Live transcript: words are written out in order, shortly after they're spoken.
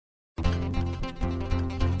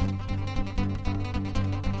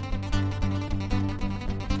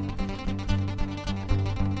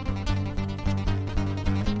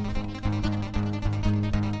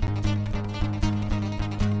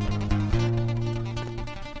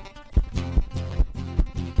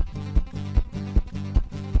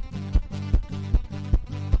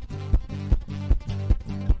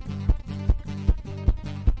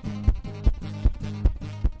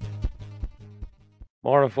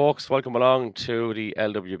Morning, folks. Welcome along to the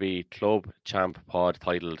LWB Club Champ Pod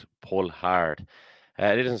titled Pull Hard.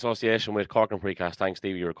 It is in association with Cork and Precast, Thanks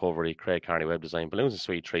Stevie Recovery, Craig Carney Web Design, Balloons and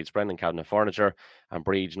Sweet Treats, Brendan Cabinet Furniture, and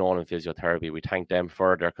Breege Nolan Physiotherapy. We thank them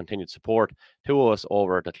for their continued support to us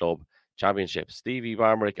over the club championship. Stevie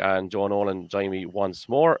Barmerick and Joe Nolan join me once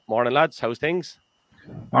more. Morning, lads. How's things?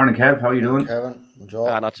 Morning, Kev. How are you doing? Kevin, Joe.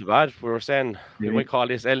 Not too bad. We were saying we might call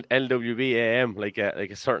this LWB AM, like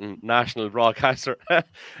a certain national broadcaster.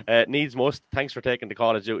 Needs must. Thanks for taking the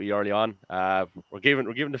call of duty early on. We're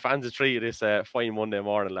giving the fans a treat this fine Monday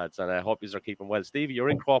morning, lads, and I hope you are keeping well. Stevie, you were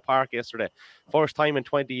in Crow Park yesterday. First time in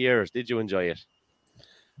 20 years. Did you enjoy it?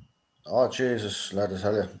 Oh Jesus, lad, I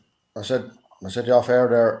tell you. I said you off air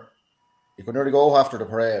there. You could nearly go after the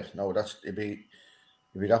parade. No, it'd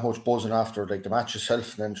be that much buzzing after like the match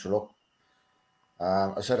itself, and then sure look.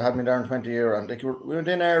 I said I had me there in 20 years, and like we went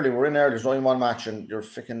in early. We're in early. There's only one match, and you're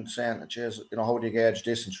freaking saying, "Jeez, you know how do you gauge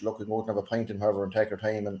this?" And look, we go and have a pint and whoever and take our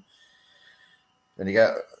time, and then you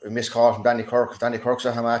get a missed call from Danny Kirk. If Danny Kirk's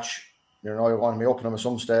at a match, you know you're going to be opening him at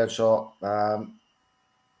some stage. So,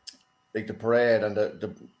 like the parade and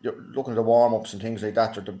you're looking at the warm ups and things like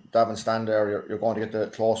that. Or the Davin stand there, you're going to get the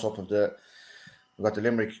close up of the. We've got the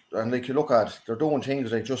Limerick, and like you look at, they're doing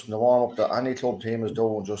things like just in the warm up that any club team is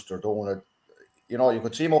doing. Just they're doing it. You know, you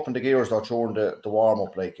could see them up in the gears though during the warm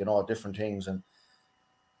up, like, you know, different things. And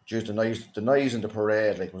just the noise in the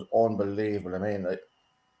parade, like, was unbelievable. I mean,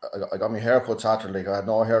 I got my haircut Saturday, like, I had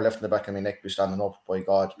no hair left in the back of my neck, be standing up, by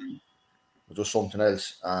God. It was just something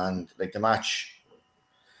else. And like the match,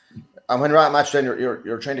 and when you're at a match, then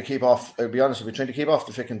you're trying to keep off. I'll be honest, if you're trying to keep off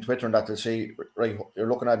the freaking Twitter and that, to see, right, you're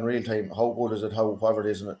looking at in real time, how good is it, whatever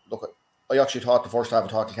it is. And I actually thought the first half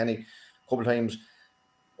of talking Kenny a couple of times,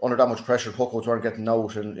 under that much pressure, puckouts weren't getting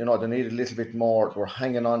out, and you know they needed a little bit more. They were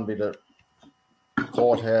hanging on by the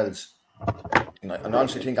coattails. And I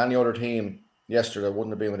honestly think any other team yesterday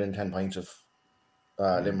wouldn't have been within 10 points of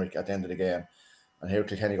Limerick at the end of the game. And here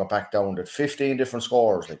Kilkenny got back down to 15 different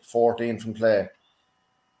scores, like 14 from play.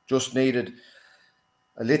 Just needed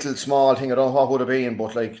a little small thing. I don't know what would have been,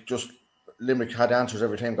 but like just Limerick had answers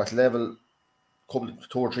every time, got level,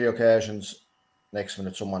 two or three occasions. Next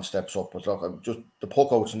minute, someone steps up. But look, just the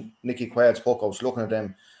puckouts, and Nicky Quaid's puckouts, looking at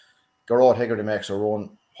them, Garrod Hegarty makes a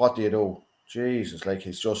run. What do you do? Jesus, like,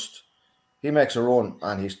 he makes a run,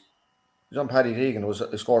 and he's on Paddy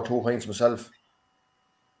Deegan, he scored 2 points himself.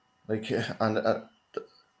 Like, and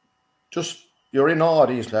just, you're in awe of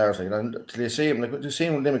these players, like, and till you see him, like, you see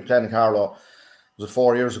him Limerick playing in Carlow, was it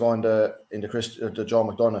 4 years ago in the Joe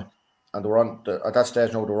McDonough, and they were on, at that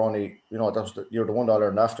stage now, they were only, you know, that was the year the $1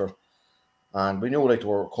 and after. And we knew like they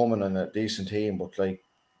were coming in a decent team, but like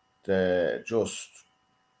they just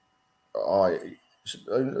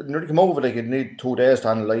nearly come over. Like, you'd need 2 days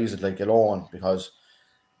to analyse it, like, alone, because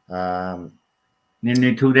you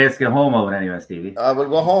need 2 days to get home over anyway, Stevie. We'll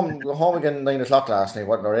go home again 9 o'clock last night,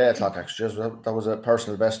 or 8 o'clock actually. That was a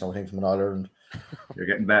personal best now, I think, from an All Ireland. You're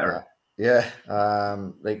getting better.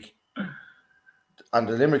 Like, and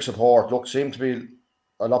the Limerick support seemed to be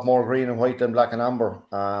a lot more green and white than black and amber,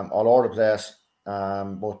 all over the place.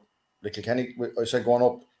 But like Kilkenny, I said going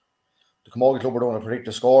up, the Camogie Club were doing a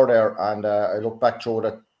predictive score there, and I looked back through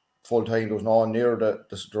that full time. There was no one near the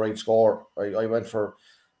right score. I went for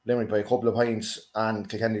Limerick by a couple of points, and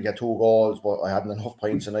Kilkenny get 2 goals, but I hadn't enough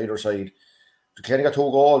points on either side. Kilkenny got 2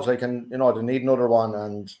 goals. They need another one,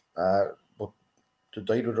 and but they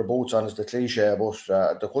died with their boots on, is the cliche.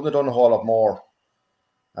 But they couldn't have done a whole lot more.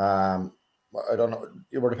 I don't know.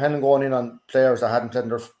 You were depending going in on players that hadn't played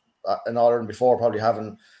in Ireland before, probably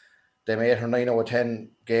having them 8 or 9 out of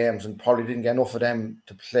 10 games, and probably didn't get enough of them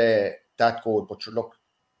to play that good. But look,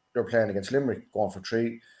 they're playing against Limerick, going for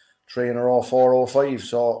three in a row, 4-0-5.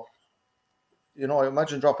 So, you know, I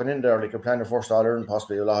imagine dropping in there, like, you're playing the first All Ireland,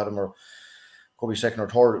 possibly a lot of them could be second or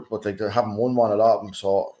third, but like, they haven't won one, a lot of them.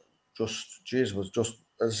 So, just, geez, was just,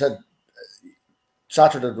 as I said,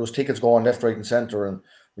 Saturday there was tickets going left, right, and centre, and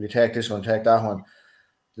will you take this one, take that one?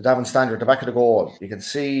 The Davin stand at the back of the goal, you can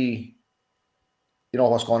see, you know,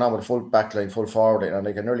 what's going on with the full back line, full forward line, and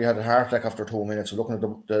like, I nearly had a heart attack after 2 minutes of looking at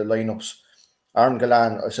the lineups. Aaron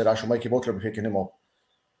Gallan, I said, I should Mikey Butler be picking him up.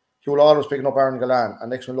 Hugh Lawler was picking up Aaron Gallan, and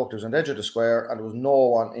next one looked, there was an edge of the square, and there was no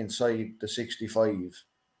one inside the 65,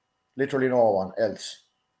 literally no one else,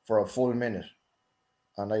 for a full minute.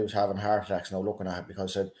 And I was having heart attacks now looking at it,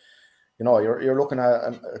 because I said, you know, you're looking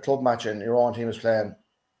at a club match and your own team is playing,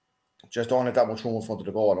 just don't have that much room in front of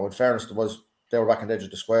the goal. Now, in fairness, they were back in the edge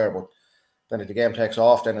of the square, but then if the game takes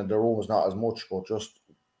off, then the room is not as much. But just,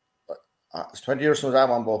 it's 20 years since that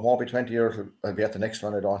one, but it won't be 20 years. I'll be at the next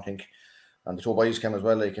one, I don't think. And the 2 boys came as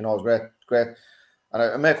well, like, you know, it was great. And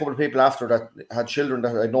I met a couple of people after that had children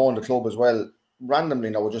that I know in the club as well. Randomly,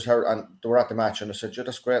 now we just heard, and they were at the match, and I said, "Yeah,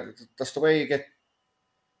 that's great. That's the way you get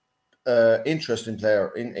interest in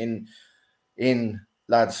player in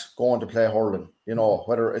lads going to play hurling. You know,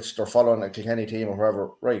 whether it's they're following a Kilkenny team or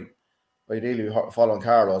whoever, right? Ideally, following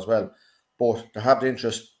Carlow as well. But to have the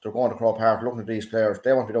interest, they're going to Crow Park, looking at these players.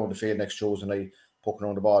 They want to be down the field next Tuesday night, poking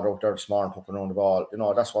around the ball. They're out there this morning, poking around the ball. You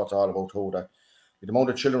know, that's what it's all about too. That the amount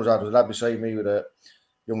of children was out. There was a lad beside me with a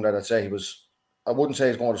young lad. I'd say he was. I wouldn't say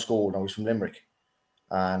he's going to school. No, he's from Limerick,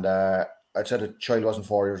 and I'd say the child wasn't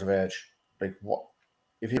 4 years of age. Like what?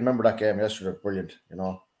 If you remember that game yesterday, brilliant. You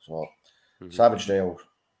know, so savage day out.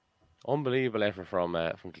 Unbelievable effort from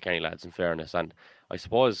Kilkenny lads, in fairness. And I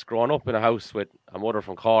suppose growing up in a house with a mother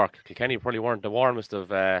from Cork, Kilkenny probably weren't the warmest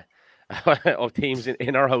of of teams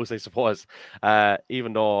in our house, I suppose.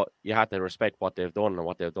 Even though you had to respect what they've done and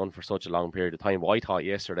what they've done for such a long period of time. But I thought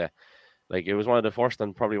yesterday, like, it was one of the first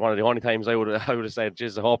and probably one of the only times I would have said,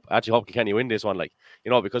 "Jeez, I hope Kilkenny win this one." Like, you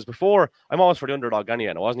know, because before I'm always for the underdog anyway,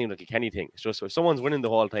 and it wasn't even a Kilkenny thing. It's just if someone's winning the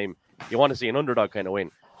whole time, you want to see an underdog kind of win.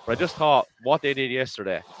 But I just thought what they did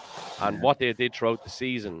yesterday and what they did throughout the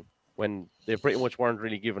season when they pretty much weren't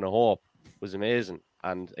really given a hope was amazing.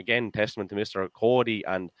 And again, testament to Mr. Cody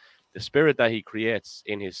and the spirit that he creates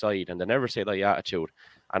in his side, and the never say die attitude.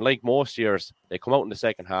 And like most years, they come out in the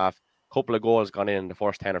second half, couple of goals gone in the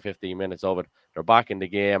first 10 or 15 minutes of it. They're back in the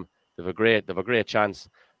game. They've a great chance.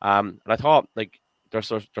 And I thought, like, their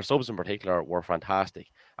subs in particular were fantastic.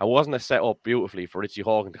 And wasn't it set up beautifully for Richie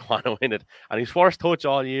Hogan to want to win it? And his first touch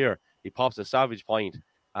all year, he pops a savage point.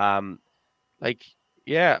 Like,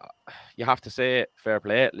 yeah, you have to say fair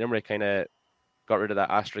play. Limerick kind of got rid of that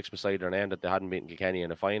asterisk beside their name that they hadn't beaten Kilkenny in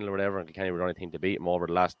the final or whatever, and Kilkenny were the only thing to beat them over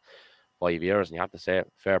the last 5 years, and you have to say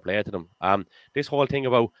fair play to them. This whole thing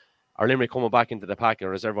about are Limerick coming back into the pack,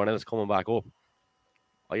 or is everyone else coming back up?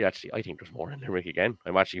 I think there's more in Limerick again.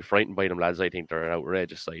 I'm actually frightened by them lads. I think they're an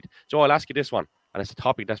outrageous side. Joe, I'll ask you this one, and it's a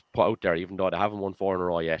topic that's put out there, even though they haven't won 4 in a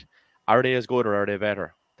row yet. Are they as good or are they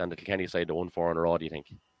better than the Kilkenny side that won 4 in a row, do you think?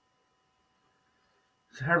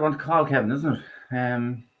 It's a hard one to call, Kevin, isn't it?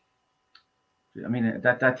 I mean,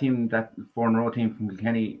 that team, that 4 in a row team from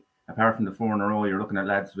Kilkenny, apart from the 4 in a row, you're looking at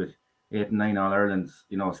lads with 8 and 9 All-Irelands,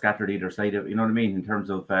 you know, scattered either side of, you know what I mean, in terms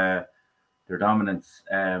of their dominance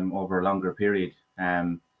over a longer period.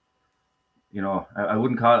 You know, I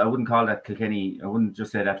wouldn't call that Kilkenny. I wouldn't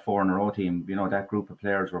just say that 4 in a row team. You know, that group of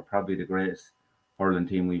players were probably the greatest hurling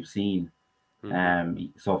team we've seen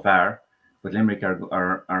so far. But Limerick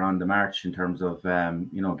are on the march in terms of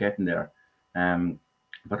you know, getting there.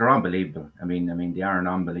 But they're unbelievable. I mean, they are an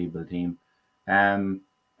unbelievable team.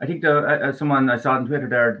 I think someone I saw on Twitter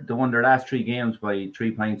there, they won their last 3 games by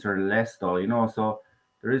 3 points or less, though. You know, so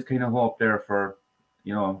there is kind of hope there for,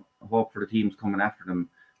 you know, hope for the teams coming after them.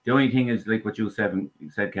 The only thing is, like what you said,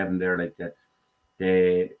 Kevin, there, like that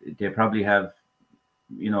they probably have,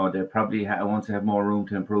 you know, they probably want to have more room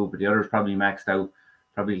to improve, but the others probably maxed out.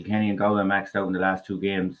 Probably Kilkenny and Galway maxed out in the last 2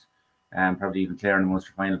 games, and probably even Clare in the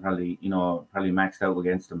Munster final probably maxed out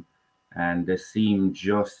against them, and they seem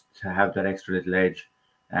just to have that extra little edge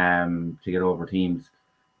to get over teams.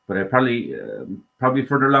 But I probably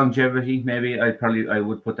for their longevity, maybe I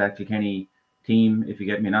would put that Kilkenny team, if you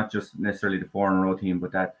get me, not just necessarily the 4 in a row team,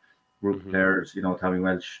 but that group of players, you know, Tommy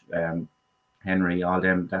Welsh, Henry, all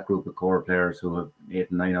them, that group of core players who have 8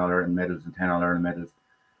 and 9 All-Ireland medals and 10 All-Ireland medals,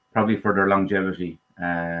 probably for their longevity,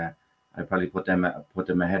 I'd probably put them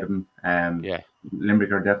ahead of them.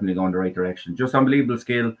 Limerick are definitely going the right direction. Just unbelievable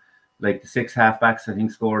skill. Like the 6 half-backs, I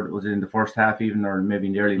think, scored, was it in the first half even, or maybe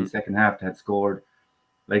in the early second half, that had scored.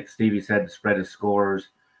 Like Stevie said, the spread of scores.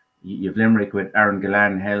 You've Limerick with Aaron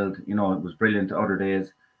Gillan held, you know, it was brilliant the other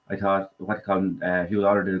days. I thought, Hugh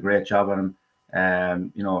Lauder did a great job on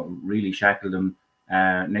him, you know, really shackled him.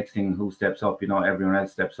 Next thing, who steps up, you know, everyone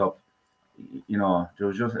else steps up. You know, it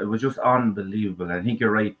was just unbelievable. I think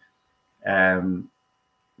you're right.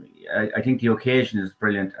 I think the occasion is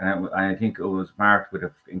brilliant, and I think it was marked with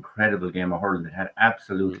an incredible game of hurling that had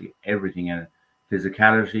absolutely everything in it.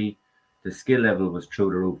 Physicality, the skill level was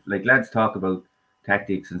through the roof. Like, lads talk about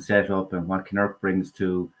tactics and setup and what Kinnerk brings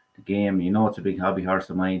to the game. You know, it's a big hobby horse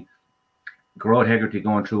of mine. Gerard Hegarty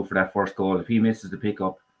going through for that first goal. If he misses the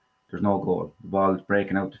pickup, there's no goal. The ball is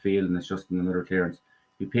breaking out the field and it's just another clearance.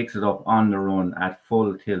 He picks it up on the run at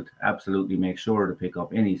full tilt. Absolutely makes sure to pick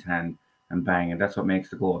up in his hand and bang, and that's what makes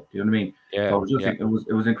the goal. Do you know what I mean? Yeah. So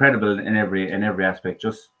it was incredible in every aspect.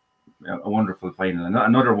 Just a wonderful final,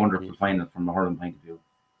 another wonderful final from a hurling point of view.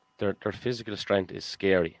 Their physical strength is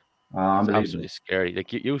scary. It's Unbelievable. absolutely scary.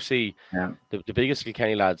 Like you see Yeah. the biggest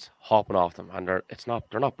Kilkenny lads hopping off them, and they're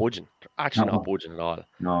not budging. They're actually not budging at all.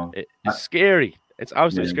 No. It's scary. It's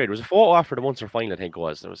absolutely Yeah. scary. There was a photo after the Munster final, I think it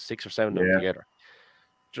was. There was 6 or 7 of them Yeah. together.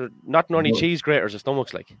 They're not only cheese graters, their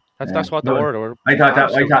stomachs like. That's what they No, were. They were I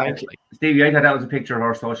thought tanks, like. Stevie, I thought that was a picture of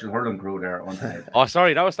our social hurling crew there one time. Oh,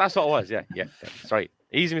 sorry, that's what it was. Yeah. Sorry,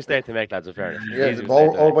 easy mistake to make, lads. In fairness, Yeah,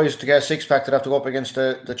 all boys to get a 6-pack that have to go up against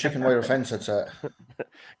the chicken wire fence. It's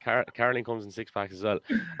Caroline comes in 6-packs as well.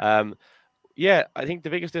 Yeah, I think the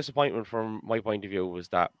biggest disappointment from my point of view was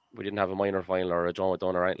that we didn't have a minor final or a Joe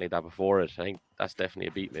McDonagh or anything like that before it. I think that's definitely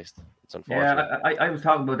a beat missed. It's unfortunate. Yeah, I was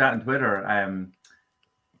talking about that on Twitter.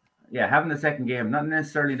 Yeah, having the second game, not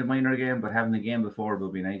necessarily the minor game, but having the game before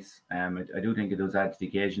would be nice. I do think it does add to the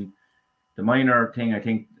occasion. The minor thing, I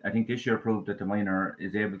think this year proved that the minor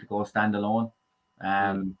is able to go stand alone.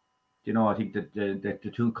 You know, I think that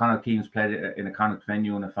the two Connacht teams played in a Connacht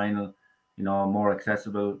venue in a final. You know, more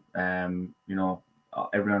accessible. You know,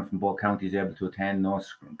 everyone from both counties able to attend.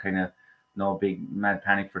 No big mad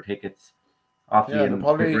panic for tickets.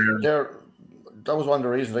 That was one of the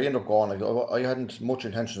reasons I ended up going. Like, I hadn't much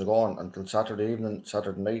intention of going until Saturday evening,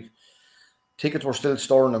 Saturday night. Tickets were still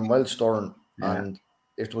storing and well storing, and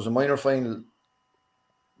if there was a minor final,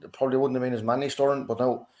 it probably wouldn't have been as many storing. But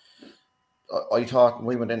now, I thought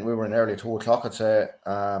we went in. We were in early 2:00, I'd say,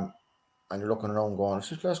 and you're looking around going, "Is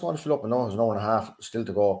this place going to fill up?" And no, there's an hour and a half still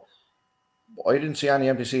to go. But I didn't see any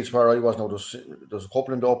empty seats where I was. Now there's a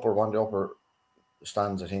couple in the upper, one of the upper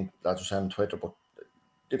stands. I think that's what's on Twitter, but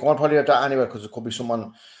they're going to probably at that anyway because it could be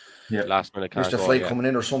someone last minute missed a flight coming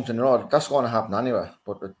in or something. You know, that's going to happen anyway.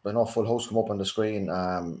 But I know full house come up on the screen.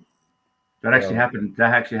 That actually happened.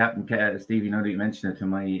 That actually happened, Steve. You know that you mentioned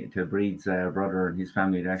it to Breed's brother and his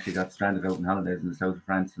family. They actually got stranded out in holidays in the south of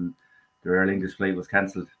France, and their Aer Lingus flight was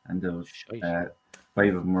cancelled, and there was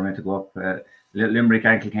 5 of them were meant to go up. Limerick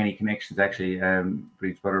and Kilkenny connections actually.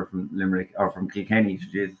 Breed's brother from Limerick or from Kilkenny,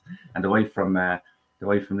 and the wife from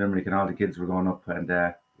Limerick, and all the kids were going up, and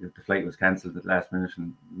the flight was cancelled at the last minute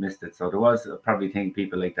and missed it. So there was probably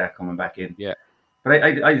people like that coming back in. Yeah, but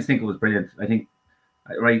I just think it was brilliant. I think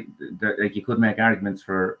like you could make arguments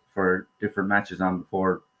for different matches on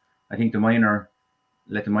before. I think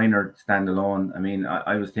let the minor stand alone. I mean,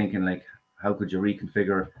 I was thinking like, how could you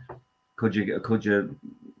reconfigure? Could you?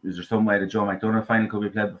 Is there some way the Joe McDonagh final could be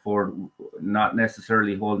played before, not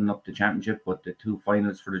necessarily holding up the championship, but the 2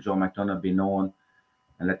 finals for the Joe McDonagh be known,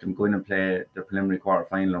 and let them go in and play the preliminary quarter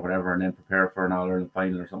final or whatever, and then prepare for an All-Ireland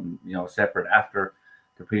final or something, you know, separate after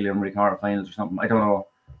the preliminary quarter finals or something. I don't know.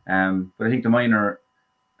 But I think the minor,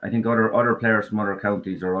 I think other players from other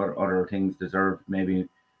counties or other things deserve maybe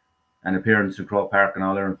an appearance in Croke Park and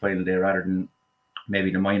All-Ireland final day rather than maybe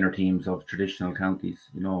the minor teams of traditional counties,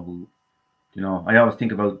 you know, I always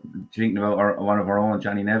thinking about one of our own,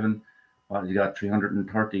 Johnny Nevin. He got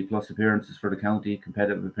 330 plus appearances for the county,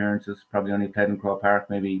 competitive appearances. Probably only played in Croke Park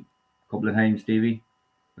maybe a couple of times, Stevie.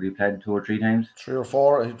 But he played 2 or 3 times. 3 or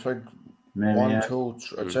 4. He played maybe 1, 2.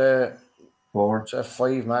 I'd say 4. I'd say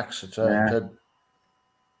 5 max. I'd say he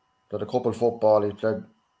played a couple of football. He played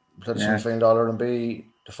the semi-final All-Ireland B,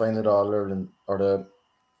 the final All-Ireland, or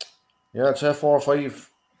I'd say 4 or 5.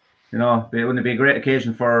 You know, it wouldn't be a great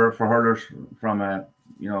occasion for hurlers from the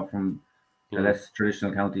less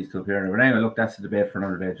traditional counties to appear. But anyway, look, that's a debate for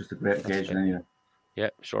another day. Just a great occasion anyway.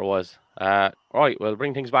 Yeah, sure was. Right, we'll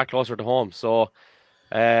bring things back closer to home. So,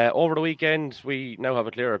 over the weekend, we now have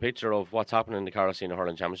a clearer picture of what's happening in the Carlow Senior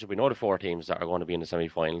Hurling Championship. We know the 4 teams that are going to be in the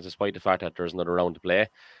semi-finals, despite the fact that there's another round to play.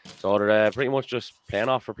 So they're pretty much just playing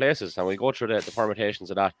off for places, and we'll go through the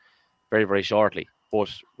permutations of that very, very shortly. But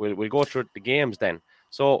we'll go through the games then.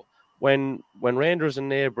 So when Rangers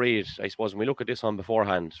and Naomh Breed, I suppose, when we look at this one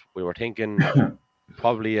beforehand, we were thinking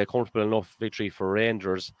probably a comfortable enough victory for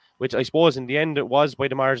Rangers, which I suppose in the end it was by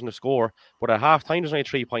the margin of score. But at half time, there's only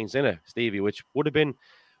 3 points in it, Stevie, which would have been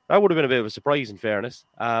a bit of a surprise in fairness.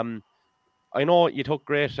 I know you took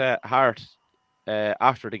great heart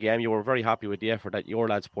after the game. You were very happy with the effort that your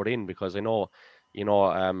lads put in, because I know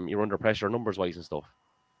you're under pressure numbers wise and stuff.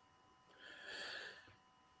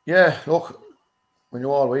 Yeah, look, we knew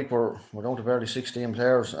all week we're down to barely 16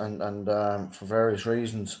 players, and for various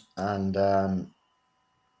reasons, and I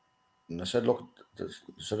said, look,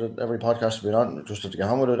 every podcast has been on just to get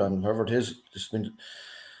on with it, and whoever it is, it's been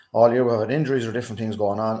all year we've had injuries or different things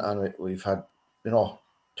going on, and we've had,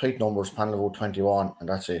 tight numbers, panel of about 21, and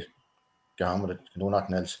that's it. Get on with it, can do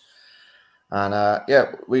nothing else. And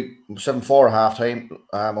we 7-4 at half time.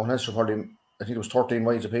 Leinster probably, I think it was 13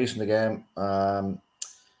 wides apiece in the game.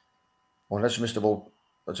 Leinster missed about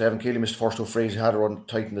I'd say Evan Keeley missed the first 2 frees. He had to run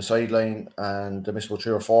tight in the sideline, and they missed about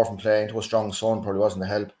 3 or 4 from playing to a strong sun. Probably wasn't a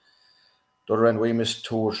help. The other end, we missed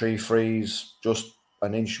 2 or 3 frees, just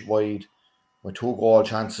an inch wide, with 2 goal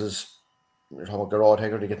chances. We're talking about Gerard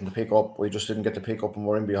Hegarty getting the pick up. We just didn't get the pick up, and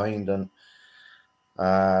we're in behind. And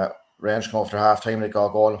Rangers come after half time. They got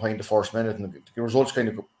a goal behind the first minute, and the results kind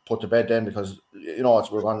of put to bed then, because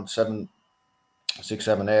we're on 7, 6,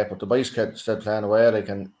 7, 8. But the boys kept still playing away.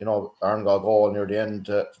 Aaron got a goal near the end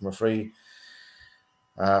from a free.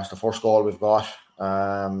 It's the first goal we've got.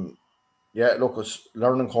 Look, it's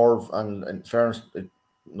learning curve, and in fairness,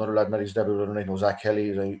 another lad made his debut the other night, was Zach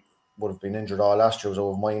Kelly. He would have been injured all last year. Was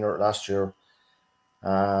over minor last year.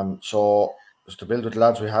 So just to build with the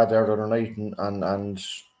lads we had there the other night, and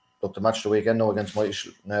look, the match of the weekend now against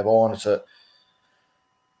Navan,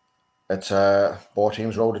 it's both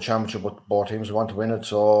teams rode the championship, but both teams want to win it.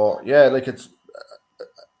 So it's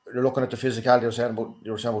you're looking at the physicality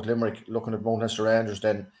you were saying about Limerick, looking at Mount Leinster Rangers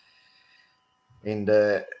then in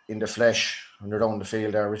the flesh when they're down the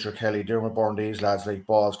field there. Richard Kelly, Dermot Byrne, these lads, like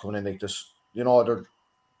balls coming in like this, they're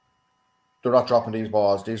not dropping these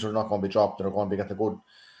balls. These are not going to be dropped. They're going to be getting a good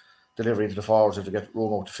delivery into the forwards if they get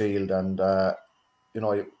room out the field. And our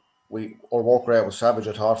work rate was savage,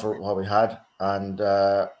 I thought, for what we had, and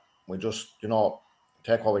we just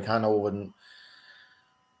take what we can out, and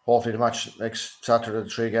hopefully the match next Saturday, the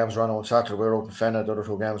 3 games run on Saturday. We're out in Fenna, the other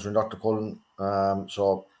 2 games are in Dr. Cullen.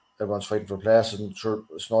 So everyone's fighting for place, and sure,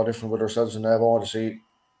 it's no different with ourselves in Navan to see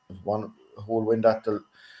if one who will win that, they'll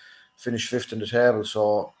finish 5th in the table.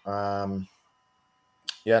 So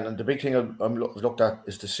and the big thing I'm looked at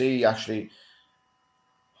is to see actually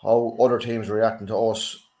how other teams are reacting to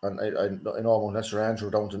us. And I know Mount Leinster Rangers were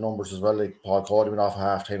down to numbers as well. Like Paul Cody went off at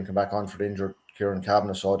half time, came back on for the injured Kieran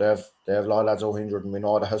Kavanagh. So they have a lot of lads out injured, and we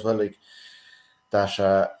know that as well. Like that,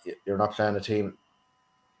 you're not playing a team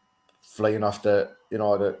flying off the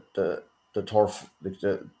turf. Like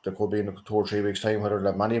they could be in 2 or 3 weeks' time, whether they'll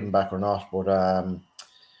have many of them back or not. But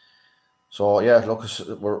look,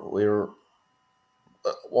 we're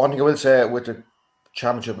one thing I will say with the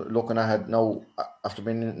championship, looking ahead now after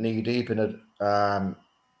being knee deep in it,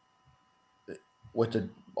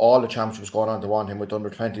 with all the championships going on to one him with under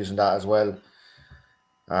 20s and that as well.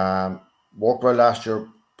 Worked well last year,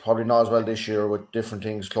 probably not as well this year with different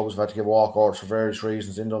things. Clubs have had to give walkovers for various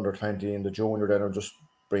reasons in the under 20, and the junior then are just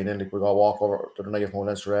bringing in, like we got a walkover to the night of Mount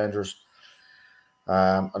Leinster Rangers.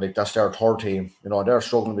 And like that's their 3rd team. They're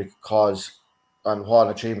struggling because, and what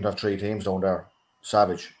an achievement to have 3 teams down there.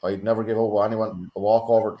 Savage. I'd never give over anyone a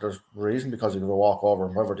walkover. There's a reason because you give a walkover,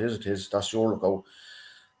 and whoever it is, that's your lookout.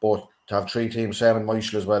 But to have 3 teams, same in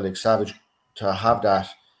Michael as well, like savage to have that.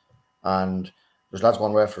 And there's lads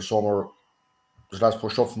going away for summer. There's lads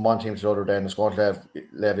pushed up from one team to the other, then it's going to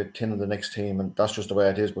leave it 10 in the next team, and that's just the way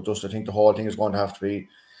it is. But just I think the whole thing is going to have to be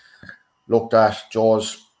looked at.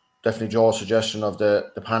 Joe's suggestion of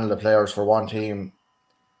the panel of players for one team.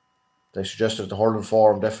 They suggested the hurling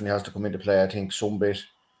forum definitely has to come into play. I think some bit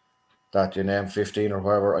that you name 15 or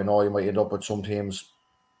whatever. I know you might end up with some teams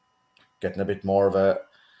getting a bit more of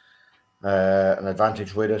an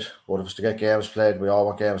advantage with it, but if it's to get games played, we all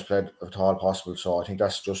want games played if at all possible. So I think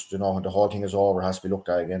that's just when the whole thing is over, it has to be looked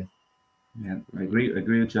at again. Yeah, I agree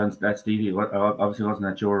with you on that, Stevie. Obviously wasn't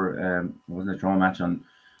at your match on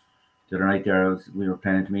the other night there. We were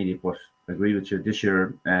playing intermediate, but I agree with you. This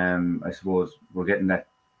year, I suppose we're getting that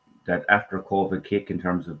after COVID kick in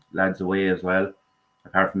terms of lads away as well,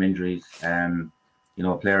 apart from injuries.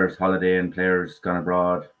 Players holiday and players gone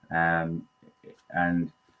abroad, and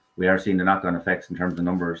we are seeing the knock-on effects in terms of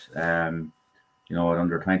numbers. At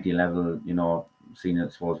under 20 level, seeing it, I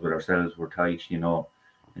suppose, with ourselves, we're tight.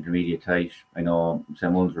 Intermediate tight. I know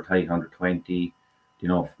St. Mullins were tight under 20.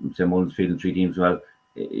 St. Mullins fielding 3 teams. Well,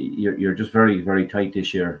 you're just very, very tight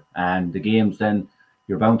this year, and the games then.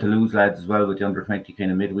 You're bound to lose lads as well with the under 20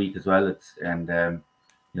 kind of midweek as well. In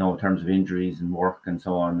terms of injuries and work and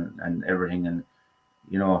so on and everything. And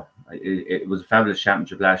it was a fabulous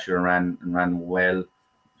championship last year and ran well,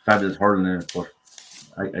 fabulous hurling in it. But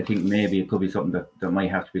I think maybe it could be something that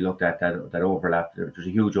might have to be looked at. That overlap. There's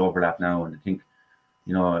a huge overlap now, and I think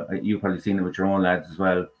you've probably seen it with your own lads as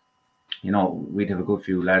well. We'd have a good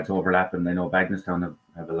few lads overlapping. I know Bagnestown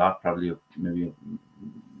have a lot, probably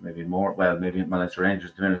maybe more. Well, maybe Mount Leinster Rangers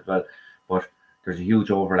at the minute as well, but there's a huge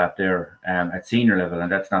overlap there at senior level,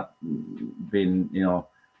 and that's not been,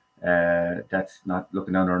 that's not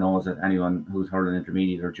looking down our nose at anyone who's hurling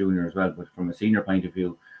intermediate or junior as well. But from a senior point of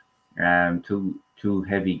view, 2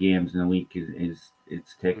 heavy games in a week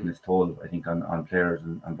it's taking its toll, I think, on players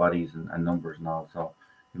and bodies and numbers and all. So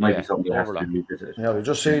it might be something you have to overlap. revisit. Yeah, we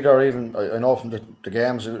just see there, even I know from the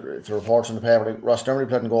games, if the reports in the paper, like Ross Dermody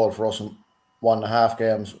played in goal for us in 1.5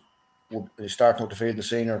 games. He's starting out the field, the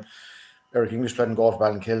senior. Eric English played in goal for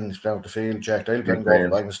Ballinkillen, he's playing out the field. Jack Dale played in goal for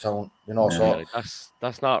Bagenstown. You know, so like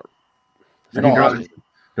that's not. you know,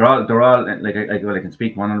 they're all like I can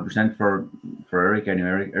speak 100% for Eric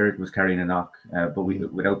anyway. Eric was carrying a knock, but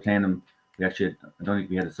without playing him, we actually, I don't think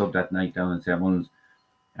we had a sub that night down in St. Mullins,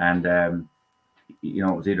 and you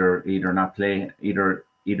know, it was either not play, either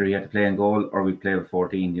he had to play in goal or we play with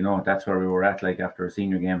 14. You know, that's where we were at, like after a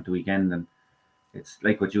senior game at the weekend, and it's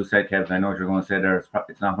like what you said, Kev. I know what you're going to say there.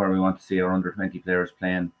 It's not where we want to see our under 20 players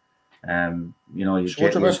playing. You know,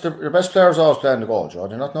 your best players always playing the goal, Joe.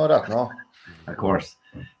 Do you not know that? No, of course.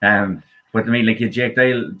 But I mean, like Jake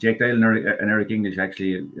Dale and Eric English,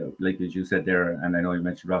 actually, like as you said there, and I know you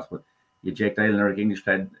mentioned Ross, but Jake Dale and Eric English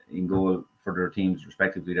played in goal for their teams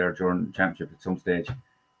respectively there during the championship at some stage.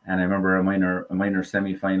 And I remember a minor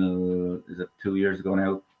semi-final, is it 2 years ago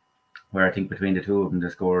now, where I think between the two of them they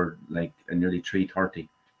scored like nearly 330.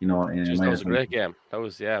 You know, that was a great game. That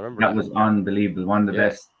was, I remember that was unbelievable. One of the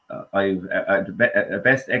best. A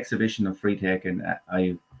best exhibition of free taking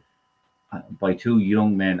I've by two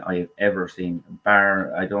young men I have ever seen.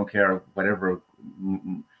 Bar, I don't care whatever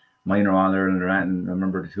minor All Ireland or anything. I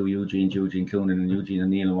remember the two Eugene Cloonan and Eugene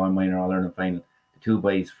O'Neill in one minor All Ireland final. The two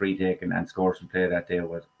boys free taking and scores from play that day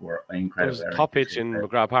were incredible. It was top pitch in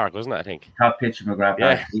McGrath Park, wasn't it? I think top pitch in McGrath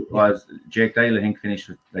Park. It was Jake Dyle. I think finished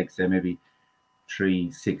with like say maybe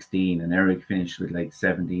 3-16, and Eric finished with like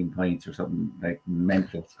 17 points or something, like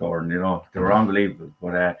mental scoring. You know, they were unbelievable.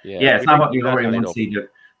 But it's not what you where you want to see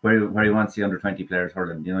where you want to see under 20 players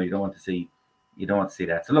hurling. You know, you don't want to see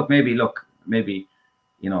that. So maybe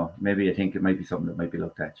you know, maybe I think it might be something that might be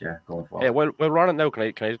looked at, going forward. Yeah, well, we're on it now.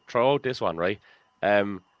 Can I throw out this one, right?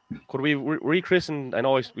 Could we rechristen? I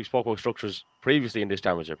know we spoke about structures previously in this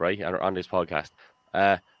championship, right, on this podcast.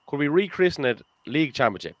 Could we rechristen it League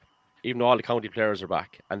Championship, even though all the county players are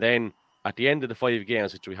back, and then at the end of the 5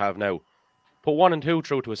 games which we have now, put 1 and 2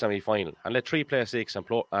 through to a semi-final, and let 3 play 6 and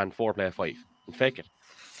 4 play 5, and fake it,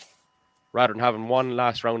 rather than having one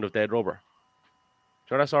last round of dead rubber.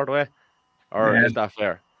 Do you know that sort of way? Or is that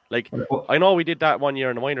fair? Like, I know we did that 1 year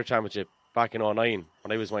in the minor championship back in 2009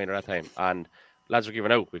 when I was minor at that time, and lads were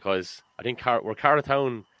giving out because I think we're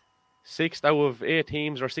Cartertown 6 out of 8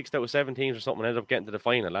 teams or 6 out of 7 teams or something ended up getting to the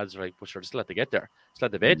final. Lads are like, but sure, just let them get there. Just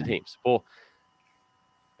let them beat the teams. But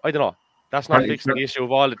I don't know. That's not fixing the issue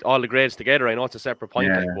of all the grades together. I know it's a separate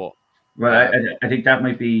point. I think that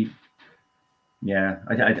might be. Yeah,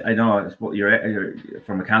 I know. I suppose you're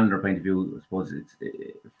from a calendar point of view. I suppose it's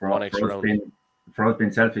for us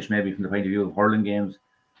being selfish, maybe from the point of view of hurling games,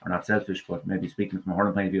 or not selfish, but maybe speaking from a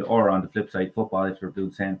hurling point of view, or on the flip side, football. If you're doing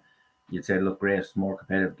the same, you'd say, look, great, more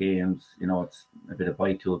competitive games. You know, it's a bit of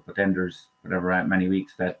bite to it, but then there's whatever many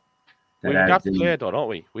weeks that we've got to play, though, don't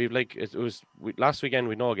we? We've last weekend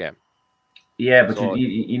we no game. Yeah, but so,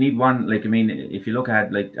 you need one. Like, I mean, if you look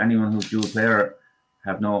at like anyone who's dual player,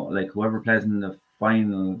 have no, like, whoever plays in the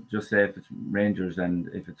final, just say if it's Rangers and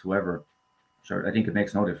if it's whoever, sure, I think it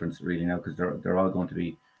makes no difference really now, because they're all going to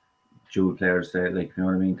be dual players, like, you know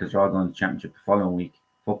what I mean, because they're all going to championship the following week.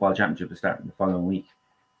 Football championship is starting the following week.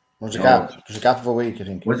 There's a gap. There's a gap of a week, I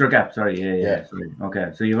think. Was there a gap? Sorry, yeah. Sorry.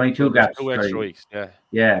 Okay, so you only 2 gaps. 2 extra weeks, yeah.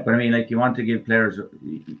 Yeah, but I mean, like, you want to give players,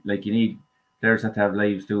 like, you need players have to have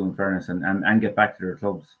lives too, in fairness, and get back to their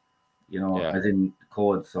clubs, you know, as in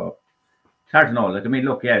codes. So it's hard to know. Like, I mean,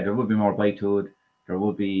 look, there would be more bite to it. There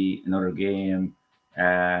would be another game,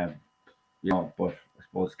 you know, but I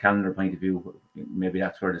suppose calendar point of view, maybe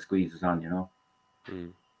that's where the squeeze is on, you know.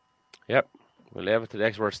 Yep. We'll leave it to the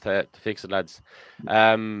experts to fix it, lads.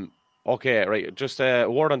 Okay, right. Just a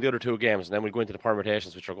word on the other 2 games, and then we'll go into the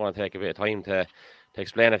permutations, which are going to take a bit of time to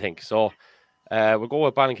explain, I think. So we'll go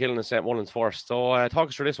with Ballinkillen and St. Mullins first. So talk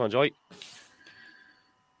us through this one, Joy.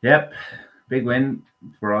 Yep. Big win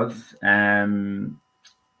for us.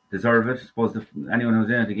 Deserve it. I suppose anyone who's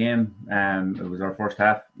in at the game, it was our first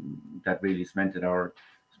half that really cemented our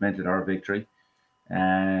victory.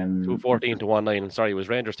 214 to 19. Sorry, it was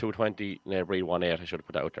Rangers 220, Breed 18. I should have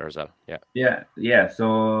put that out there as well. Yeah.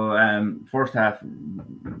 So first half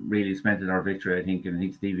really cemented our victory, I think, and I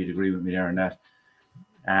think Stevie would agree with me there on that.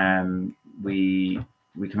 We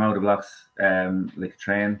came out of the blocks like a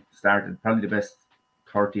train. Started probably the best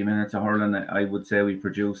 30 minutes of hurling I would say we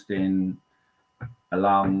produced in a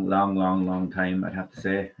long time, I'd have to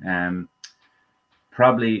say.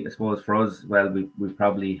 Probably, I suppose, for us, well, we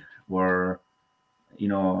probably were, you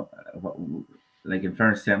know, like in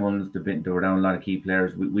fairness, St. Mullins, they were down a lot of key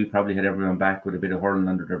players. We probably had everyone back with a bit of hurling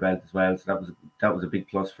under their belt as well. So that was a big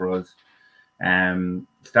plus for us.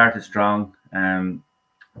 Started strong.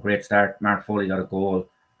 Great start. Mark Foley got a goal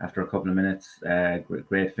after a couple of minutes.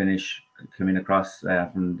 Great finish. Came in across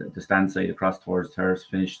from the stand side across towards Thurst.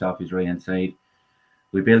 Finished off his right hand side.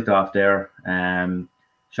 We built off there.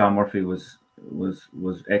 Sean Murphy was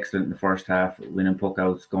excellent in the first half, winning puck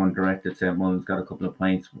outs, going direct at St. Mullins, got a couple of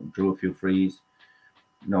points, drew a few frees.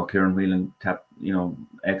 Kieran Whelan tapped,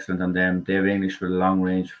 excellent on them. Dave English with a long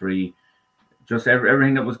range free. Just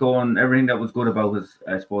everything that was good about us,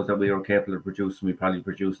 I suppose, that we were capable of producing, we probably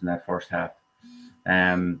produced in that first half.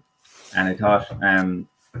 And I thought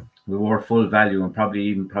we were full value and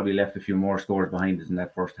probably left a few more scores behind us in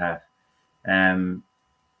that first half.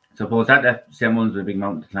 Suppose that left St. Mullins with a big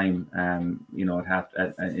mountain to climb.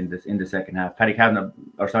 In the second half, Paddy Kavanagh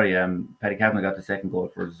got the second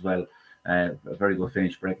goal for us as well. A very good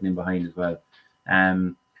finish, breaking in behind as well.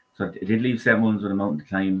 So it did leave St. Mullins with a mountain to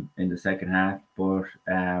climb in the second half, but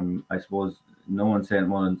I suppose knowing St.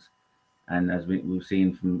 Mullins, and as we've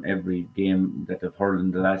seen from every game that they've hurled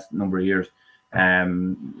in the last number of years,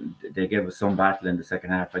 they gave us some battle in the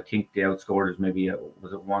second half. I think they outscored us maybe,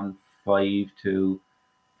 was it 1-5 to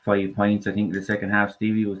 5 points, I think, in the second half.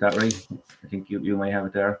 Stevie, was that right? I think you might have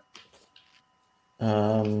it there.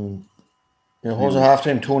 It was a half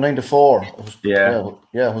time 2-9 to 4. It was, Yeah,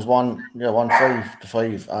 it was 1-5 to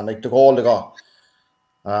 5, and like the goal they got,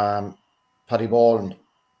 Paddy Boland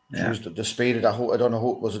used the speed of that. I don't know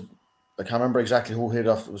who was it. I can't remember exactly who hit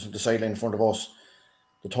off. It was at the sideline in front of us.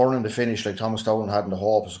 The turn and the finish, like Thomas Dowan hadn't the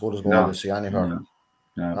hope as good as goal to see anywhere.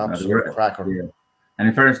 Absolute cracker. Yeah. And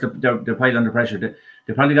in fairness, they're piled under pressure. They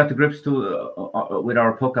probably got the grips to with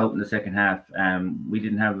our puck out in the second half. We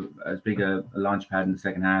didn't have as big a launch pad in the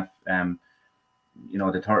second half. They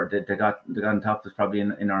got on top of us probably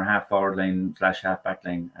in our half forward line / half back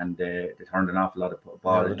line, and they turned an awful lot of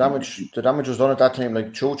ball. The damage was done at that time.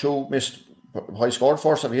 Like Choo missed high scored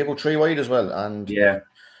first, and he hit 3 wide as well. And who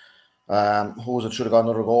was it? Should have got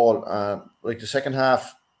another goal. Like the second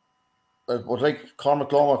half, it was like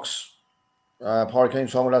Cormac Lomax, Pádraig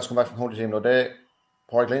Hines, some of lads come back from county team.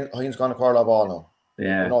 Pádraig Hines gone acquire that ball now.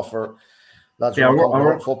 Yeah, for lads who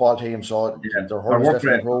are football team, so their hurl is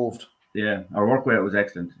definitely improved. Yeah, our work rate was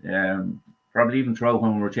excellent. Probably even throughout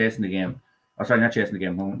when we were chasing the game. Or sorry, not chasing the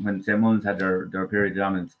game. When St. Mullins had their period of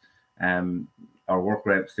dominance, our work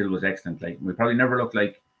rate still was excellent. Like, we probably never looked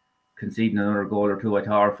like conceding another goal or two. I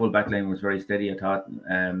thought our full back line was very steady. I thought,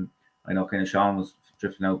 I know kind of Sean was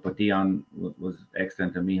drifting out, but Dion was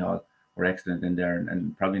excellent, and Mihal were excellent in there,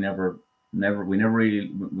 and probably we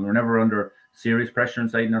were never under serious pressure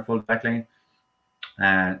inside in our full back line.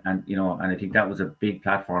 And I think that was a big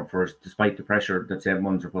platform for us, despite the pressure that St.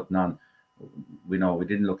 Mullins were putting on. We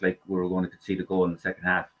didn't look like we were going to concede a goal in the second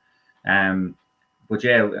half. But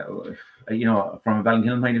yeah, from a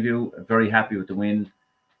Ballinkillen point of view, very happy with the win.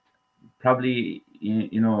 Probably,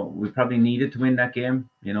 we probably needed to win that game.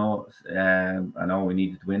 I know we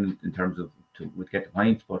needed to win in terms of to get the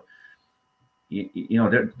points, but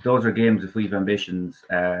those are games if we've ambitions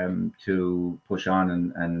to push on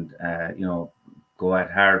and go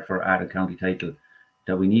at hard for a county title,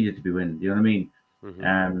 that we needed to be winning. You know what I mean?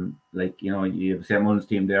 Mm-hmm. You have a St. Mullins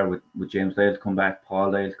team there with James Dale to come back,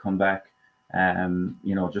 Paul Dale to come back.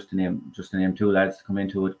 Just to name 2 lads to come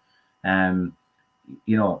into it.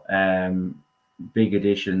 Big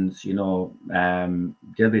additions. They'll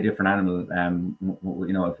be a different animal.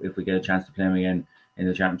 If we get a chance to play them again in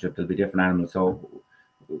the championship, they'll be different animals. So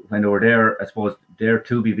when they were there, I suppose they're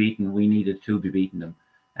to be beaten. We needed to be beating them.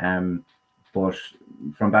 But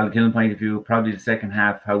from Ballinkillen point of view, probably the second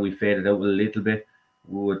half, how we faded out a little bit,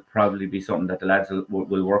 would probably be something that the lads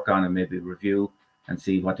will work on and maybe review and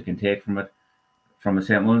see what they can take from it. From a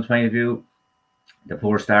St. Mullins point of view, the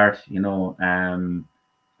poor start, I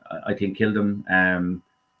think killed them.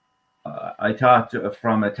 I thought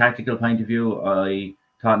from a tactical point of view, I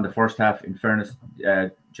thought in the first half, in fairness,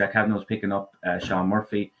 Jack Kavanagh was picking up Sean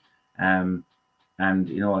Murphy. And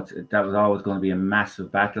that was always going to be a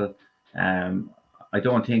massive battle. I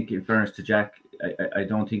don't think, in fairness to Jack, I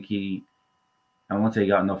don't think I won't say he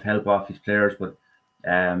got enough help off his players, but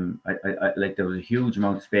I like there was a huge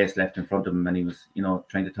amount of space left in front of him, and he was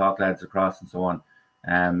trying to talk lads across and so on.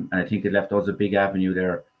 And I think it left us a big avenue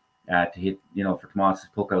there to hit, for Tomas's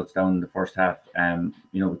puck outs down in the first half.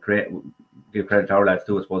 We give credit to our lads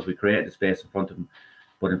too. I suppose we created the space in front of him,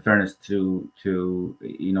 but in fairness to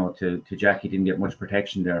Jack, he didn't get much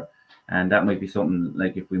protection there. And that might be something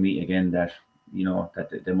like if we meet again that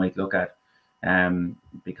that they might look at.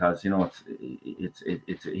 because he was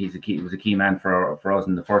a key man for us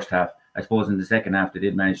in the first half. I suppose in the second half they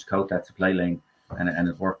did manage to coat that supply line, and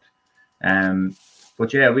it worked.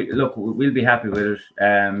 But yeah, we'll be happy with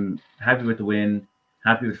it. Happy with the win.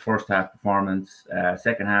 Happy with the first half performance.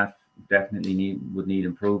 Second half definitely would need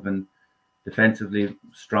improving. Defensively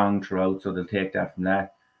strong throughout, so they'll take that from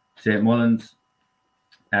that. St. Mullins,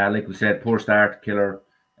 like we said, poor start, killer.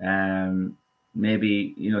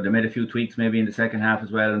 Maybe they made a few tweaks maybe in the second half as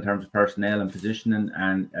well in terms of personnel and positioning,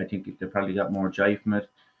 and I think they probably got more jive from it.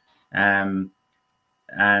 And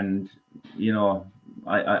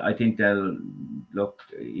I think they'll look.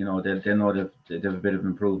 They'll know that they have a bit of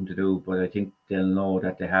improvement to do, but I think they'll know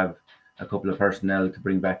that they have a couple of personnel to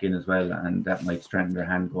bring back in as well, and that might strengthen their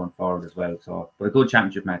hand going forward as well. So, but a good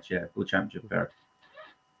championship match, yeah, good championship there.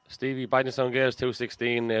 Stevie, Bidingstown Gales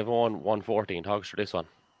 216, they've won 114. Talk us through this one.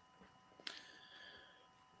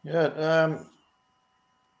 Yeah,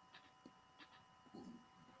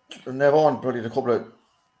 they've won probably a couple of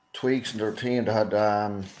tweaks in their team. They had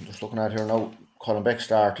just looking at here now, Colin Beck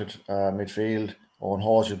started midfield, Owen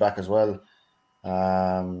Hawes is back as well.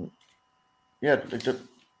 Yeah, they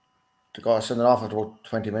got sending off after about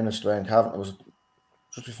 20 minutes. Dwayne Kavanagh, it was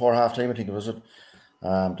just before half time, I think it was.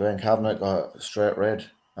 Dwayne Kavanagh got a straight red.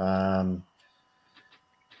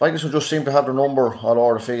 Vikings just seemed to have their number all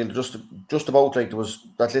over the field. Just about like there was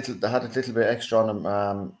that little. They had a little bit extra on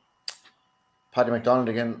them. Paddy McDonald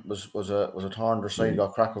again was a turn their side.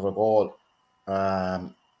 Got crack of a goal. I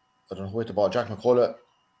don't know who hit the ball. Jack McCullough.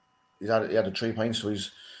 He had the 3 points to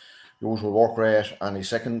his usual work rate, and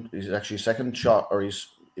his actually second shot, or he was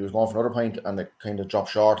going for another point, and it kind of dropped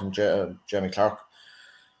short. And Jamie Clark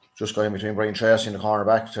just got in between Brian Tracy and the corner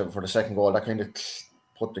back for the second goal. That kind of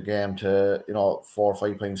put the game to 4 or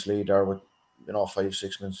 5 points lead there with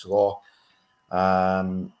 5-6 minutes to go.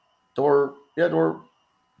 They were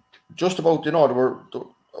just about they were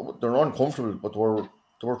uncomfortable, but they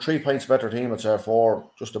were 3 points better team. I'd say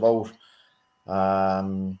 4 just about.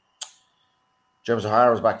 James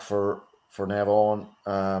O'Hara was back for Navan.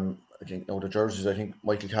 I think the jerseys. I think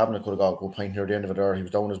Michael Kavanagh could have got a good point near the end of it there. He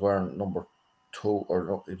was down as wearing number 2, or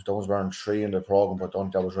no, he was down as wearing 3 in the programme, but I don't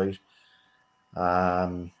think that was right.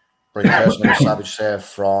 Brian Preston was savage save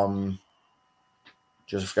from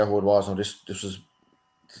just forget who it was. No, this was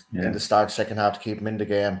in the start second half to keep him in the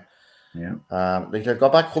game. Yeah. They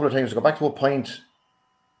got back a couple of times. They got back to a point.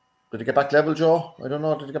 Did they get back level, Joe? I don't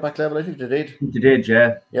know. Did they get back level? I think they did. They did,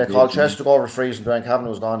 yeah. Yeah, Carl Chess took over freeze and Dwayne Kavanagh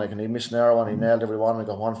was gone. Like, and he missed an arrow one. He nailed every one. He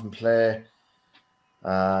got one from play.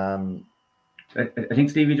 I think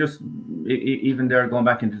Stevie just even there going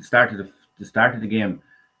back into the start of the game.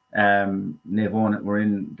 Navan were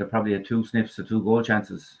in. They probably had 2 sniffs or 2 goal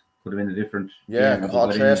chances. Could have been a different. Yeah,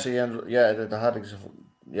 Carl Tracy and they had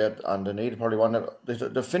and they needed probably one.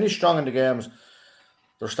 They finished strong in the games.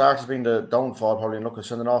 Their start has been the downfall probably. And look at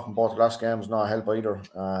sending off in both the last games, not help either.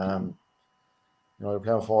 They're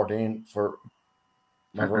playing 14 for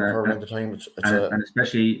never at the time.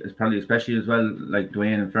 Especially as well, like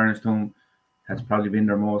Dwayne, in fairness to him, has probably been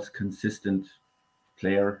their most consistent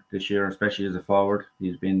player this year, especially as a forward.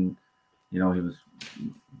 He's been, he was,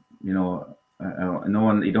 no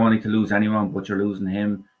one. You don't need to lose anyone, but you're losing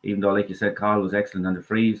him. Even though, like you said, Carl was excellent on the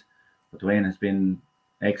freeze, but Dwayne has been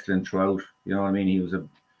excellent throughout. You know what I mean? He was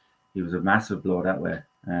a massive blow that way.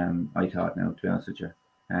 I thought, now, to be honest with you.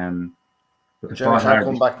 But Jimmy Clark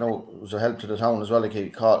come back now was a help to the town as well. Like he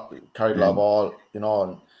carried a lot of ball,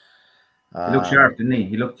 and he looked sharp, didn't he?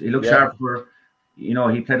 He looked sharp for. He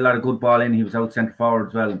played a lot of good ball in. He was out centre forward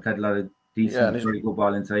as well and played a lot of decent, very good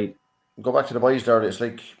ball inside. Go back to the boys there. It's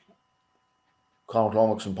like Conor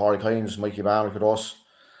Lomax and Pádraig Hines, Mikey Barnick with us.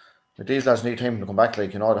 Like these lads need time to come back.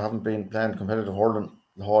 Like, they haven't been playing competitive hurling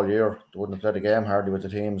the whole year. They wouldn't have played a game hardly with the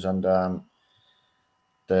teams, and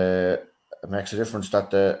it makes a difference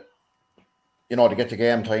that to get the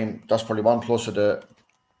game time. That's probably one plus of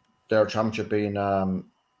their championship being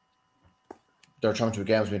their championship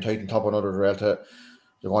games being tight and top of another.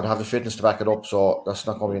 They're going to have the fitness to back it up, so that's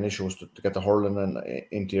not going to be an issue to get the hurling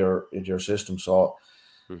into your system. So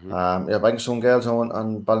Bidingstown Gales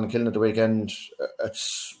and Ballinkillen at the weekend.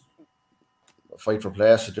 It's a fight for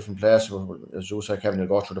place, a different place. As you said, Kevin, you'll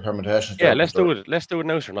go through the permutations. Yeah, let's do it. Let's do it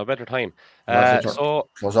now, sir. No better time. So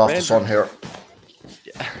close off the sun here.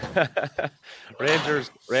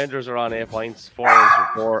 Rangers are on 8 points, 4 wins for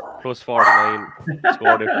 4, plus 49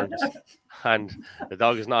 score difference, and the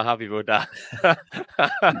dog is not happy about that.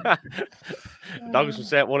 The dog is from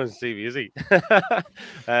set 1 in CV, is he?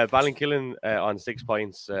 Ballinkillen on 6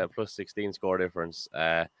 points, plus 16 score difference.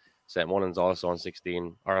 St. Mullins also on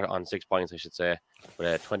 16, or on 6 points, I should say, with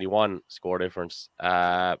a 21 score difference.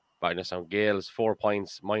 Bagnestown Gales, 4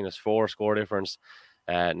 points, -4 score difference.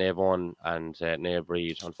 Naomh Eoin and Naomh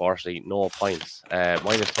Breed, unfortunately, no points.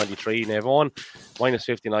 -23 Naomh Eoin,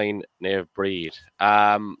 -59 Naomh Breed.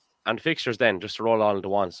 And fixtures then, just to roll all into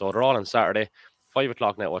one. So they're all on Saturday, 5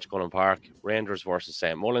 o'clock Netwatch Cullen Park, Rangers versus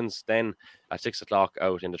St. Mullins. Then at 6 o'clock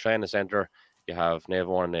out in the training centre, you have Naomh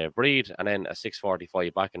Eoin and Naomh Breed. And then at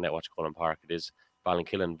 6:45 back in Netwatch Cullen Park, it is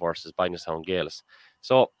Ballinkillen versus Bagnestown Gales.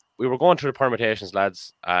 So we were going through the permutations,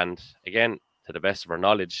 lads. And again, to the best of our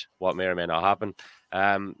knowledge, what may or may not happen.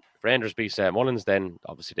 If Rangers beat St. Mullins, then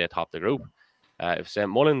obviously they top the group. If St.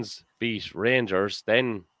 Mullins beat Rangers,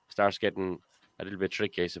 then starts getting a little bit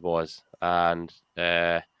tricky, I suppose. And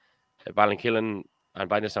Ballinkillen and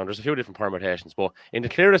Bagnestown, there's a few different permutations, but in the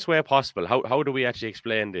clearest way possible, how do we actually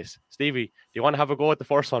explain this? Stevie, do you want to have a go at the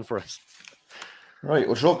first one for us? Right,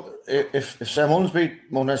 well, look, if St. Mullins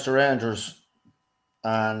beat Mount Leinster Rangers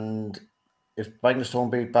and if Bagnestown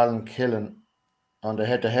beat Ballinkillen on the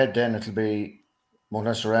head-to-head, then it'll be Mount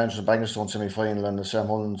Leinster Rangers and Bagnestown semi-final and the St.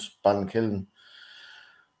 Mullins Ballinkillen.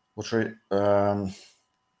 Which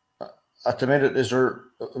at the minute,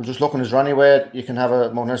 I'm just looking, is there any way you can have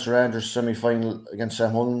a Mount Leinster Rangers semi-final against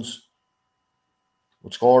St. Mullins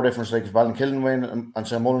with score difference? Like if Ballinkillen win and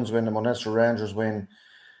St. Mullins win and Mount Leinster Rangers win,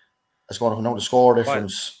 it's going to come down to score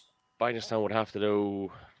difference. Bagnestown would have to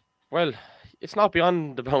do, well, it's not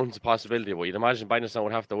beyond the bounds of possibility, but you'd imagine Bagnestown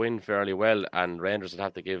would have to win fairly well and Rangers would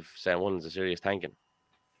have to give St. Mullins a serious thanking.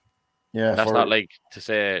 Yeah, and that's not like to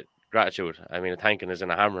say gratitude. I mean, a thanking is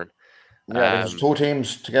in a hammering. Yeah, if it's 2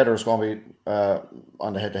 teams together, it's going to be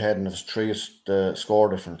on the head-to-head, and if it's 3, it's the score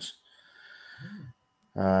difference.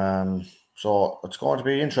 So it's going to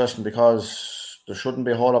be interesting because there shouldn't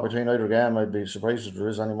be a whole lot between either game. I'd be surprised if there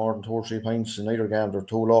is any more than 2 or 3 points in either game. They're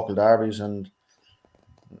 2 local derbies, and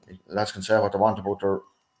lads can say what they want about they're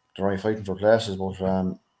only fighting for places, but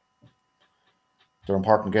they're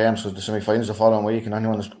important games because the semi-finals the following week, and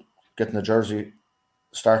anyone that's getting a jersey,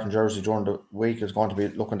 starting jersey during the week is going to be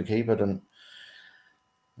looking to keep it. And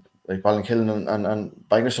like Ballinkillen and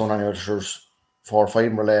Bagnestown anyway, there's 4 or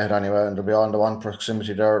 5 related anyway, and they'll be all in the one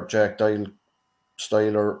proximity there. Jack Doyle,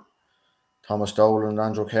 Styler, Thomas Dowell and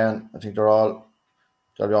Andrew Kane. I think they'll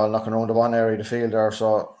be all knocking around the one area of the field there.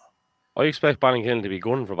 So I expect Ballinkillen to be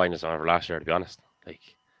gunning for Bagnestown for last year, to be honest. Like,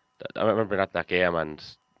 I remember that game, and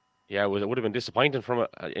yeah, it would have been disappointing from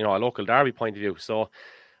a local derby point of view. So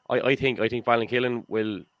I think Ballinkillen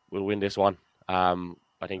will win this one.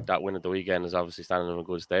 I think that win at the weekend is obviously standing in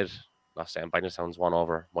good stead. Not saying Bagnestown's won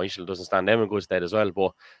over Michael doesn't stand them in good stead as well,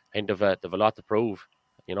 but I think they've a lot to prove.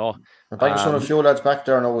 Bagnestown, a few lads back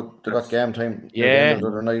there now. They got game time. Yeah, the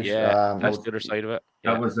other night. Yeah, that's the other side of it.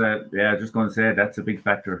 That was just going to say that's a big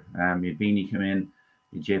factor. You Beanie come in,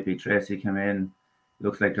 you JP Tracy come in.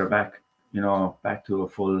 Looks like they're back. Back to a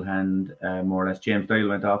full hand, more or less. James Doyle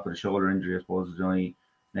went off with a shoulder injury. I suppose was the only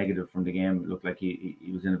negative from the game. It looked like he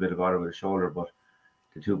was in a bit of bother with a shoulder, but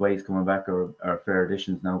the 2 boys coming back are fair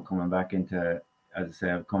additions now, coming back into, as I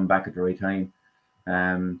say, coming back at the right time.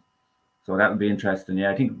 So that would be interesting.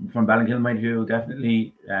 Yeah, I think from Ballinkillen point of view,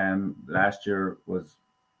 definitely last year was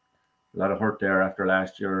a lot of hurt there after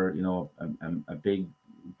last year. A big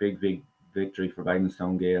victory for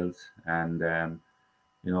Bagnestown Gales, and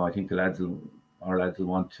I think our lads will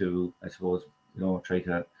want to, I suppose, try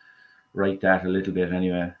to right that a little bit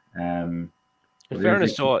anyway. In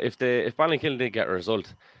fairness, so if Ballinkillen did get a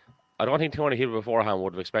result, I don't think Tony Hill beforehand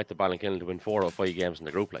would have expected Ballinkillen to win 4 or 5 games in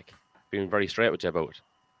the group, like being very straight with you about it.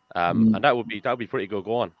 And that would be pretty good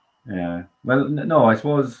going. Yeah. Well, no, I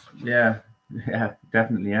suppose, yeah,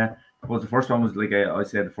 definitely, yeah. I suppose the first one was, like I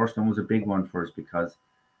said, the first one was a big one for us because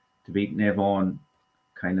to beat Naomh Eoin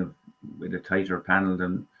kind of with a tighter panel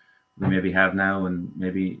than we maybe have now, and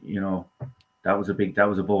maybe that was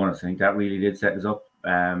a bonus. I think that really did set us up,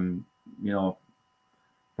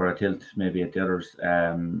 for a tilt maybe at the others.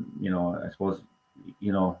 I suppose,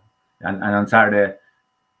 and on Saturday,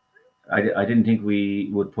 I didn't think we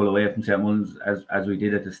would pull away from St. Mullins as we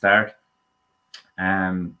did at the start,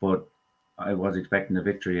 but I was expecting a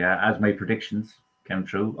victory. As my predictions came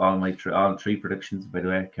true, all 3 predictions, by the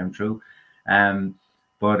way, came true.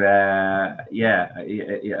 But I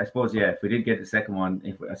suppose, if we did get the second one,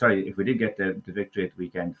 if we did get the victory at the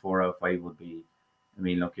weekend, 4 out of 5 would be. I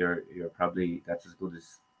mean, look, you're probably that's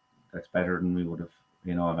better than we would have,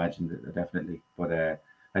 imagined it, definitely. But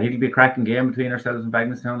I think it'll be a cracking game between ourselves and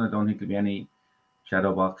Bagnestown. I don't think there'll be any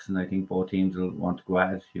shadow boxing. I think both teams will want to go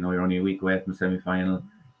at it. You're only a week away from the semi-final.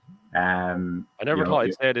 I never thought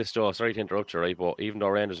I'd say this, Joe. Sorry to interrupt you, right? But even though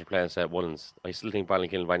Rangers are playing St. Mullins, I still think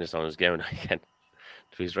Ballinkillen Banyaston is game again.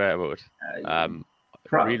 To be straight about it.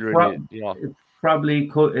 Really, you know. It probably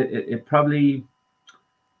could. It probably.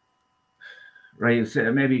 Right,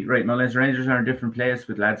 maybe right. Mullins Rangers are in a different place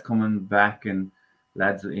with lads coming back and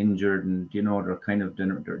lads injured, and they're kind of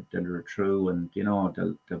they're through, and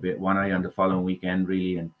they'll be one eye on the following weekend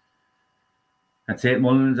really, and St.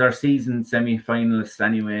 Mullins are season semi-finalists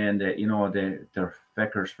anyway, and they're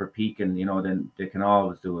feckers for peaking. Then they can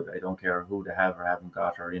always do it. I don't care who they have or haven't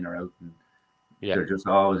got or in or out, and they're just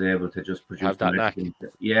always able to just produce have that knack.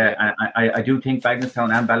 Yeah, I do think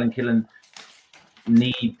Bagenalstown and Ballinkillen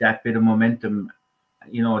need that bit of momentum.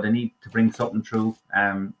 They need to bring something through.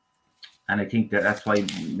 And I think that's why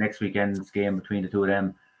next weekend's game between the two of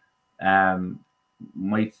them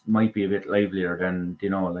might be a bit livelier than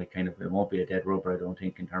kind of, it won't be a dead rubber, I don't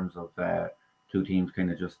think, in terms of two teams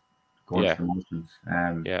kind of just going through the motions.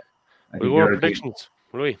 We were predictions,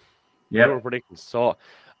 will we? Yeah, we were predictions. So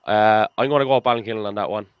I'm going to go with Ballinkillen on that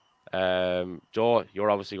one. Joe,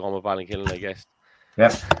 you're obviously going with Ballinkillen, I guess.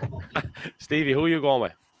 Yeah. Stevie, who are you going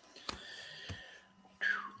with?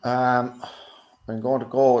 I'm going to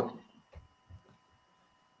go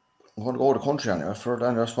with the country anyway. For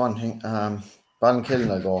then there's one thing. Ballinkillen,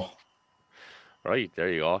 I go. Right, there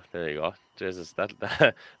you go. Jesus, that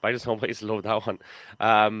I just don't to love that one.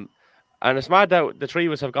 And it's mad that the three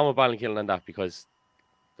of us have gone with Ballinkillen and that, because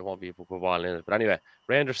there won't be a football in it. But anyway,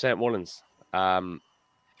 Rangers St. Mullins.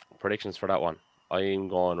 Predictions for that one. I'm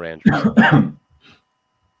going Rangers.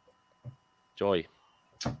 Joy.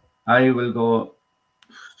 I will go.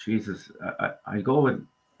 Jesus, I go with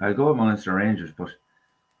Munster Rangers, but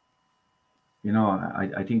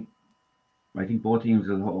I think both teams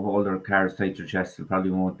will hold their cards tight to their chests. They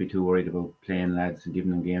probably won't be too worried about playing lads and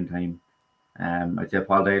giving them game time. I'd say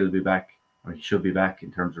Paul Dale will be back, or he should be back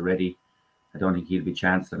in terms of ready. I don't think he'll be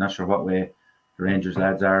chanced. I'm not sure what way the Rangers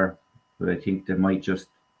lads are, but I think they might have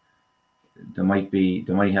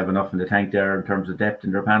enough in the tank there in terms of depth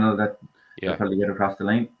in their panel that they'll probably get across the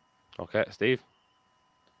line. Okay, Steve.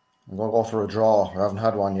 I'm going to go for a draw. I haven't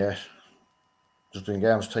had one yet. Just been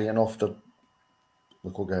games tight enough that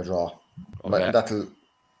we could get a draw. Okay.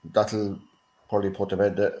 That'll probably put to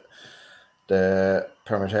bed the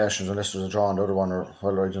permutations, unless there's a draw on the other one, or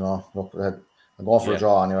whether, I don't know. Look, I'm going for a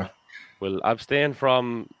draw anyway. We'll abstain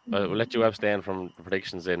from. We'll let you abstain from the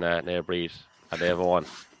predictions in Nair Breed at Avon.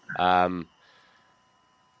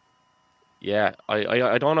 Yeah,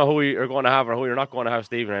 I don't know who you're going to have or who you're not going to have,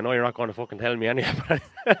 Stephen. I know you're not going to fucking tell me anyway, but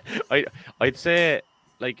I'd say,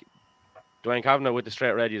 like, Dwayne Kavanagh with the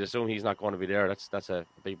straight red, you'd assume he's not going to be there. That's a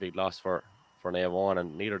big loss for Avon,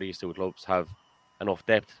 and neither of these two clubs have enough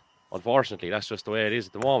depth. Unfortunately, that's just the way it is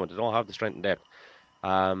at the moment. They don't have the strength and depth.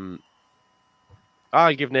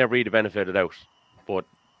 I'll give Nair Breed the benefit of the doubt, but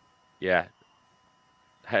yeah.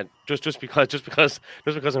 Just because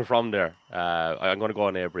I'm from there, I'm going to go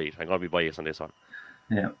on Nair Breed. I'm going to be biased on this one.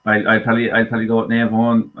 Yeah, I'll probably go with Nair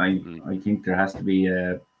Vaughan. I think there has to be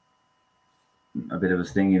a bit of a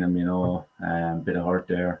sting in him, a bit of hurt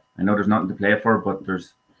there. I know there's nothing to play for, but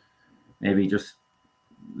there's maybe just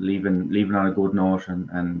leaving on a good note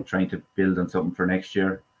and trying to build on something for next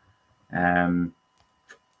year. I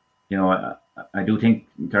do think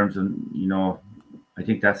in terms of I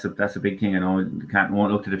think that's a big thing. I know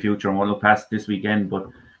won't look to the future and won't look past this weekend, but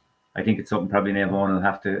I think it's something probably Nair Vaughan will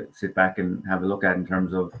have to sit back and have a look at in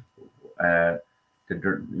terms of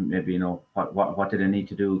maybe what do they need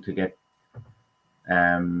to do to get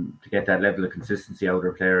that level of consistency out of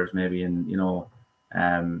their players, maybe, and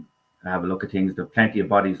have a look at things. There are plenty of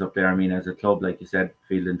bodies up there. I mean, as a club, like you said,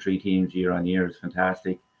 fielding 3 teams year on year is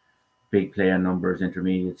fantastic. Big playing numbers,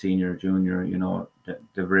 intermediate, senior, junior.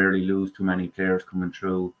 They rarely lose too many players coming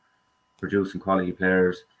through, producing quality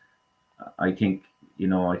players. I think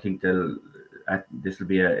it'll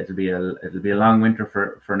be a long winter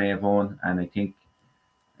for Nair Vaughan, and I think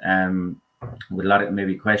with a lot of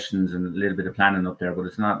maybe questions and a little bit of planning up there, but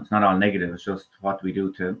it's not all negative. It's just what do we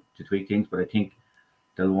do to tweak things. But I think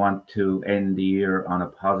they'll want to end the year on a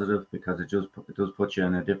positive, because it does put you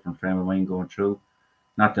in a different frame of mind going through.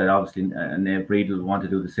 Not that obviously Nair Breed will want to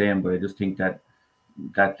do the same, but I just think that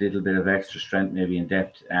little bit of extra strength, maybe in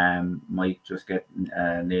depth, might just get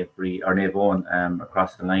Nair Breed or Nair Vaughan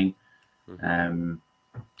across the line.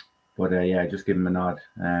 But just give him a nod.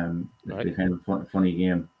 It'll be kind of a funny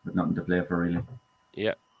game with nothing to play for, really.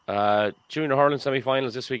 Yeah. Junior hurling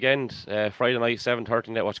semi-finals this weekend. Friday night, 7:30,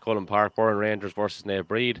 Netwatch Cullen Park, Burren Rangers versus Nair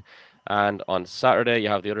Breed. And on Saturday, you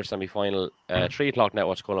have the other semi-final, 3 o'clock,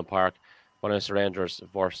 Netwatch Cullen Park, Munster Rangers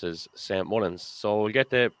versus St. Mullins. So we'll get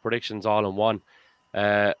the predictions all in one.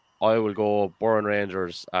 I will go Burren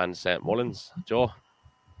Rangers and St. Mullins. Joe?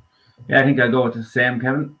 Yeah, I think I'll go with the same,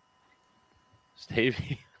 Kevin.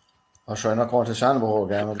 Stevie? I'm sure I'm not going to Shanborough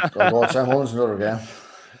game. I'll go with St. Mullins another game.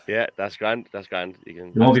 Yeah, that's grand.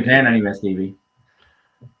 You won't be playing anyway, Stevie.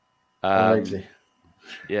 Unlikely.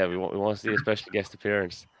 Yeah, we want to see a special guest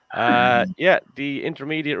appearance. Yeah, the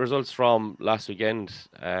intermediate results from last weekend.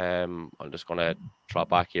 I'm just going to trot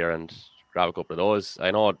back here and grab a couple of those.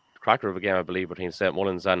 I know cracker of a game, I believe, between St.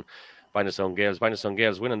 Mullins and Bindestone Gales. Bindestone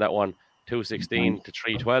Gales winning that one 2-16 to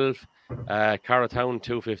 3-12. Carrowtown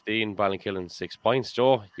 2-15, Ballinkillen 6 points.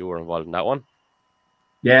 Joe, you were involved in that one.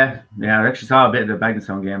 Yeah. I actually saw a bit of the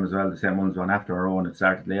Bindestone game as well. The St. Mullins one after our own. It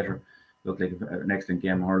started later. Looked like an excellent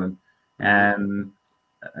game, hurling. I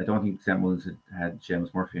don't think St. Mullins had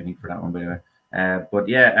James Murphy, I think, for that one, by the way. But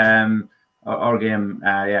yeah, our game,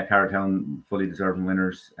 Carrowtown fully deserving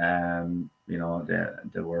winners.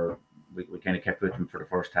 They were, we kind of kept with them for the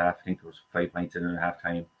first half. I think there was 5 points in at half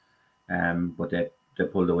time. But they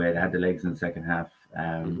pulled away. They had the legs in the second half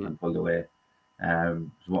and pulled away.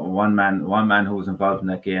 One man who was involved in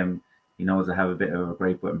that game, he knows I have a bit of a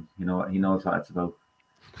gripe with him. He knows what it's about.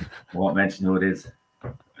 I won't mention who it is.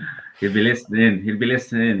 He'll be listening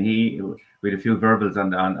in. He with a few verbals on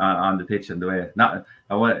the pitch and the way.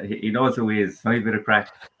 He knows who he is. So a bit of crack.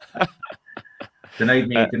 Denied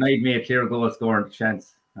me a clear goal scoring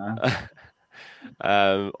chance.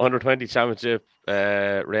 Under 20 championship,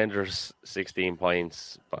 Rangers 16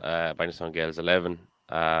 points, Bindestone Gales 11,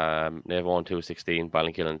 Navan 2-16,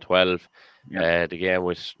 Ballinkillen 12. The game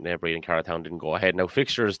with Neighbourhood and Carrowtown didn't go ahead. Now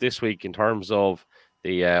fixtures this week in terms of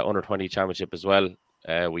the under 20 championship as well.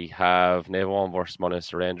 We have Navan versus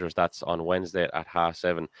Munster Rangers. That's on Wednesday at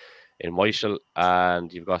 7:30 in Moyshell,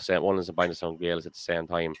 and you've got St. Mullins and Bindestone Gales at the same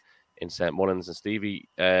time in St. Mullins. And Stevie,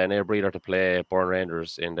 Neighbourhood are to play Burren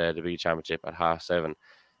Rangers in the LWB Championship at 7:30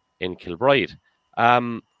 in Kilbride.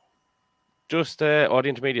 The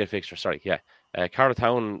intermediate fixture. Sorry, yeah.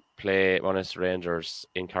 Carrowtown play Munster Rangers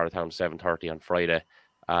in Carrowtown 7:30 on Friday,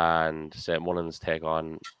 and St. Mullins take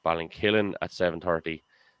on Ballinkillen at 7:30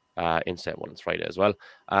 in St. Mullins Friday as well.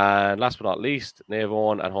 And last but not least,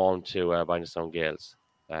 Navan at home to Bindestone Gales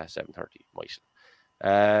 7:30 Moyshell.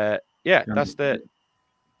 That's the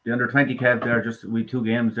under 20 Kev there. Just we 2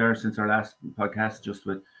 games there since our last podcast. Just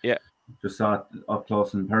saw it up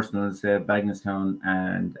close and personal. Bagnestown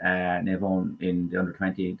and Navan in the under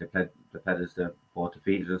 20. They played as both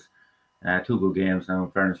defeated us. 2 good games now.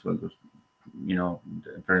 In fairness,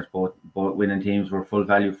 both winning teams were full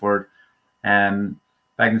value for it.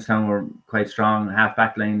 Bagnestown were quite strong. Half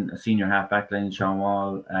back line, a senior half back line. Sean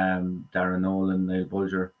Wall, Darren Nolan, Niall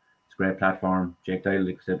Bulger. It's a great platform. Jake Doyle,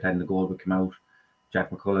 because they played in the goal, would come out.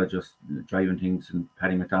 Jack McCullough just driving things, and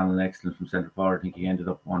Paddy McDonald excellent from centre forward. I think he ended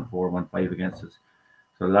up 1-4, 1-5 against us.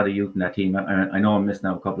 So a lot of youth in that team. I know I'm missing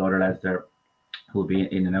out a couple of other lads there who will be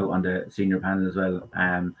in and out on the senior panel as well.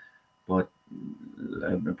 But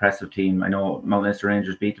impressive team. I know Munster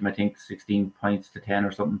Rangers beat them, I think 16 points to 10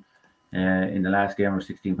 or something in the last game, or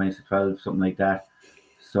 16 points to 12, something like that.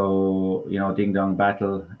 So, ding dong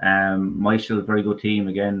battle. Moyshell, very good team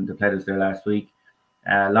again. They played us there last week.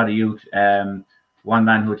 A lot of youth. One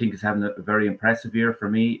man who I think is having a very impressive year for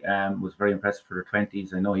me, was very impressive for the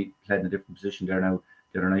 20s. I know he played in a different position there now.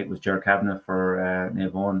 The other night was Ger Kavanagh for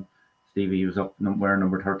Navan. Stevie, he was up wearing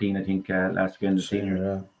number 13, I think, last weekend, the senior.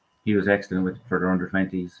 Yeah. He was excellent for their under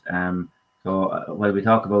 20s. So while we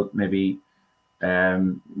talk about maybe,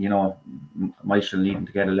 Moyshell needing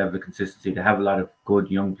to get a level of consistency, they have a lot of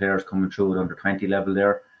good young players coming through at under 20 level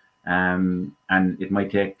there. And it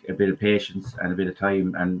might take a bit of patience and a bit of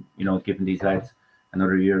time, and giving these lads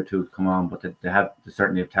another year or two to come on, but they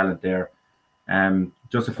certainly have talent there.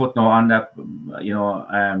 Just a footnote on that,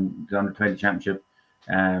 the under 20 championship.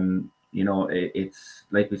 It's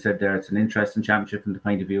like we said there, it's an interesting championship from the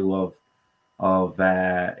point of view of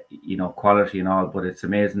quality and all, but it's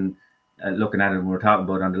amazing looking at it. When we were talking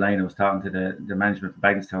about on the line, I was talking to the management for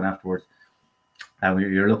Bagnestown afterwards.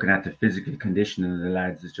 You're looking at the physical conditioning of the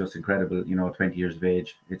lads is just incredible. 20 years of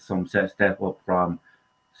age, it's some step up from,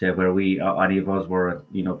 say, where any of us were,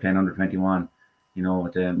 playing under 21.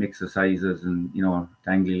 With the mix of sizes and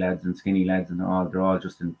dangly lads and skinny lads and all, they're all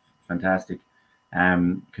just in fantastic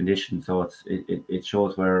condition. So it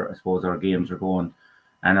shows where I suppose our games are going.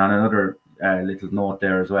 And on another little note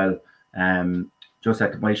there as well, just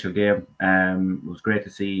at the Moyshell game, it was great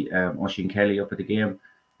to see Oisin Kelly up at the game.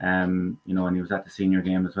 And he was at the senior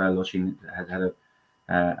game as well. Oisin had a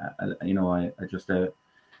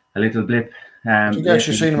little blip I think I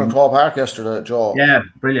actually seen him in Crow Park yesterday, Joe. Yeah,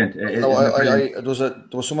 brilliant. There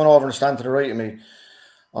was someone over in the stand to the right of me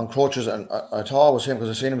on crutches, and I thought it was him because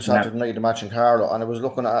I seen him Saturday night the match in Carlow, and I was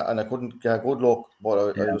looking at, and I couldn't get a good look, but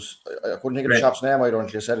I couldn't think of the chap's name either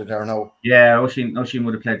until you said it there now. Yeah, Oisin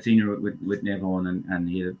would have played senior with Niamh Owen, and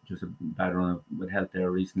he had just a bad run with health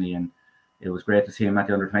there recently, and it was great to see him at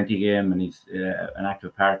the under-20 game, and he's an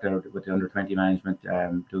active part there with the under-20 management,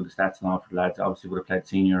 doing the stats and all for the lads. Obviously would have played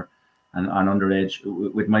senior and on underage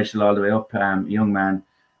with Michael all the way up, young man,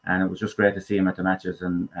 and it was just great to see him at the matches,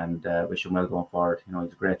 and wish him well going forward. You know,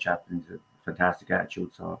 he's a great chap and he's a fantastic attitude,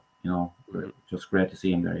 so just great to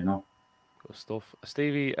see him there. Good stuff.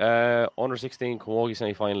 Stevie, under 16 Camogie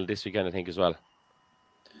semi-final this weekend, I think, as well.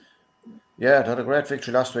 Yeah, they had a great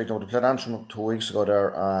victory last week. Now they played Antrim 2 weeks ago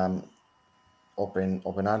there, up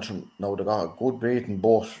in Antrim. Now they got a good beating,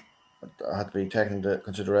 but had to be taken into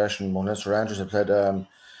consideration. Munster Rangers had played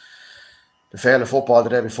the failed football the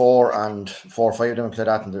day before, and 4 or 5 of them played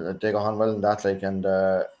that, and they got on well in that. And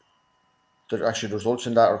actually the results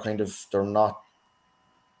in that are they're not.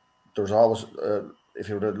 There's always if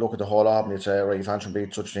you were to look at the whole album, you'd say, right, if Antrim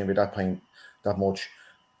beat such a team by that much,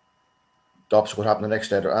 the opposite would happen the next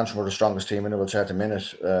day. Antrim were the strongest team in it, we'll say at the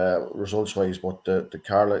minute, results wise, but the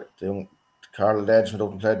Carlow lads went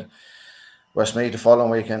up and played Westmeath the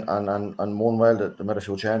following weekend and won well. They made a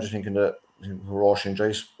few changes, I think, in the Roisin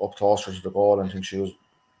Joyce up closer to the goal, and I think she was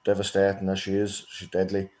devastating as she is. She's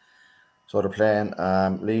deadly. So they're playing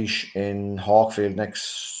Laois in Hawkfield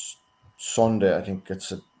next Sunday. I think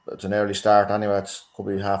it's an early start anyway. It could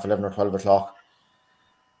be 11:30 or 12 o'clock.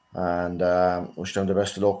 And wish them the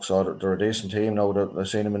best of luck. So they're a decent team now. I've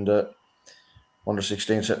seen them in the under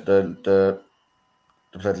 16s.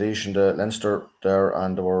 They played Laois in the Leinster there,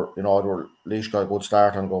 and Laois got a good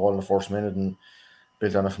start and go all in the first minute and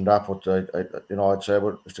built on it from that. But I'd say,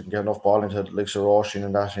 but if they can get enough ball into the likes of Roisin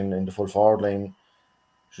and that in the full forward line,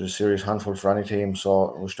 she's a serious handful for any team.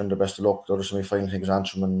 So I wish them the best of luck. The other semi-final, I think, is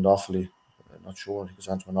Antrim and Offaly. I'm not sure. I think it's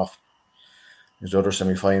Antrim and Off is the other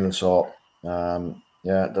semi-final. So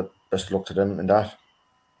the best of luck to them in that.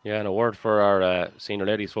 Yeah, and a word for our senior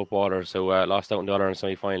ladies footballers who lost out in the All-Ireland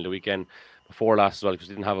semi-final the weekend before last as well, because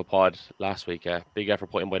we didn't have a pod last week. Big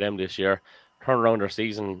effort put in by them this year. Turned around their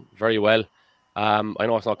season very well. I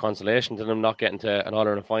know it's not consolation to them not getting to an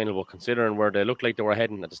All-Ireland final, but considering where they looked like they were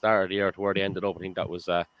heading at the start of the year to where they ended up, I think that was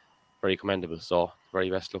very commendable. So very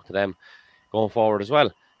best luck to them going forward as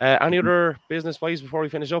well. Any other business-wise before we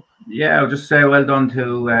finish up? Yeah, I'll just say well done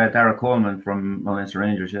to Dara Coleman from Munster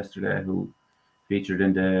Rangers yesterday, who featured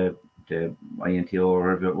in the INTO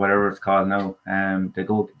or whatever it's called now.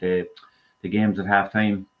 The games at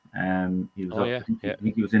halftime. He was I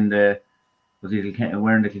think he was in was he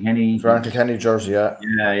wearing the Kilkenny? Wearing Kilkenny jersey, yeah.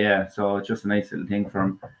 Yeah. So it's just a nice little thing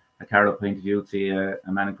from a Carlow point of view to see a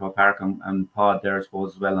man in Crow Park and Pod there, I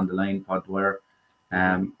suppose, as well on the line. Pod Dwyer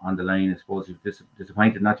on the line. I suppose he was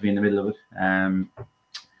disappointed not to be in the middle of it.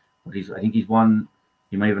 But I think he's won.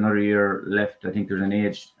 He might have another year left. I think there's an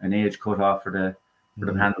age cut off for the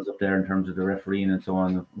panels up there in terms of the refereeing and so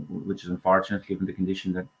on, which is unfortunate given the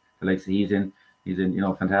condition that the likes that he's in. He's in,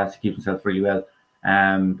 fantastic, keeps himself really well.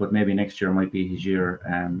 But maybe next year might be his year.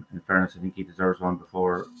 In fairness, I think he deserves one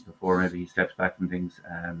before maybe he steps back from things.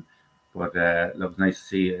 But it was nice to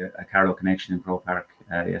see a Carlow connection in Crow Park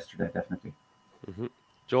yesterday, definitely. Mm-hmm.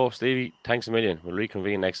 Joe, Stevie, thanks a million. We'll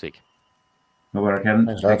reconvene next week. No bother, Kevin.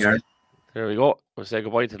 Thanks, there we go. We'll say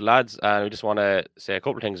goodbye to the lads, and we just want to say a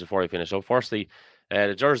couple of things before we finish up. Firstly,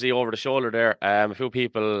 the jersey over the shoulder there. A few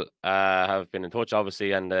people have been in touch,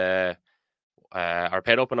 obviously, and are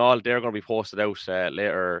paid up and all. They're going to be posted out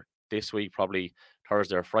later this week, probably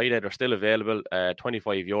Thursday or Friday. They're still available.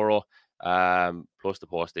 €25 plus the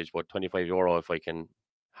postage, but €25 if I can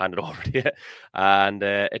hand it over to you. And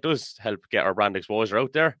it does help get our brand exposure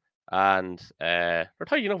out there. And they're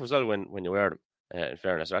tight enough as well when you wear them. In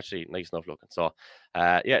fairness, they're actually nice enough looking. So,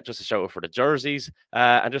 just a shout out for the jerseys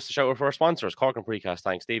and just a shout out for our sponsors: Cork and Precast,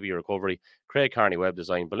 thanks, Davey Recovery, Craig Carney Web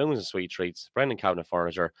Design, Balloons and Sweet Treats, Brendan Cabinet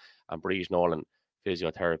Furniture, and Breege Nolan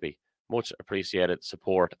Physiotherapy. Much appreciated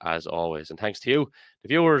support as always. And thanks to you, the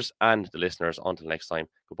viewers and the listeners. Until next time,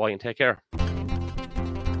 goodbye and take care.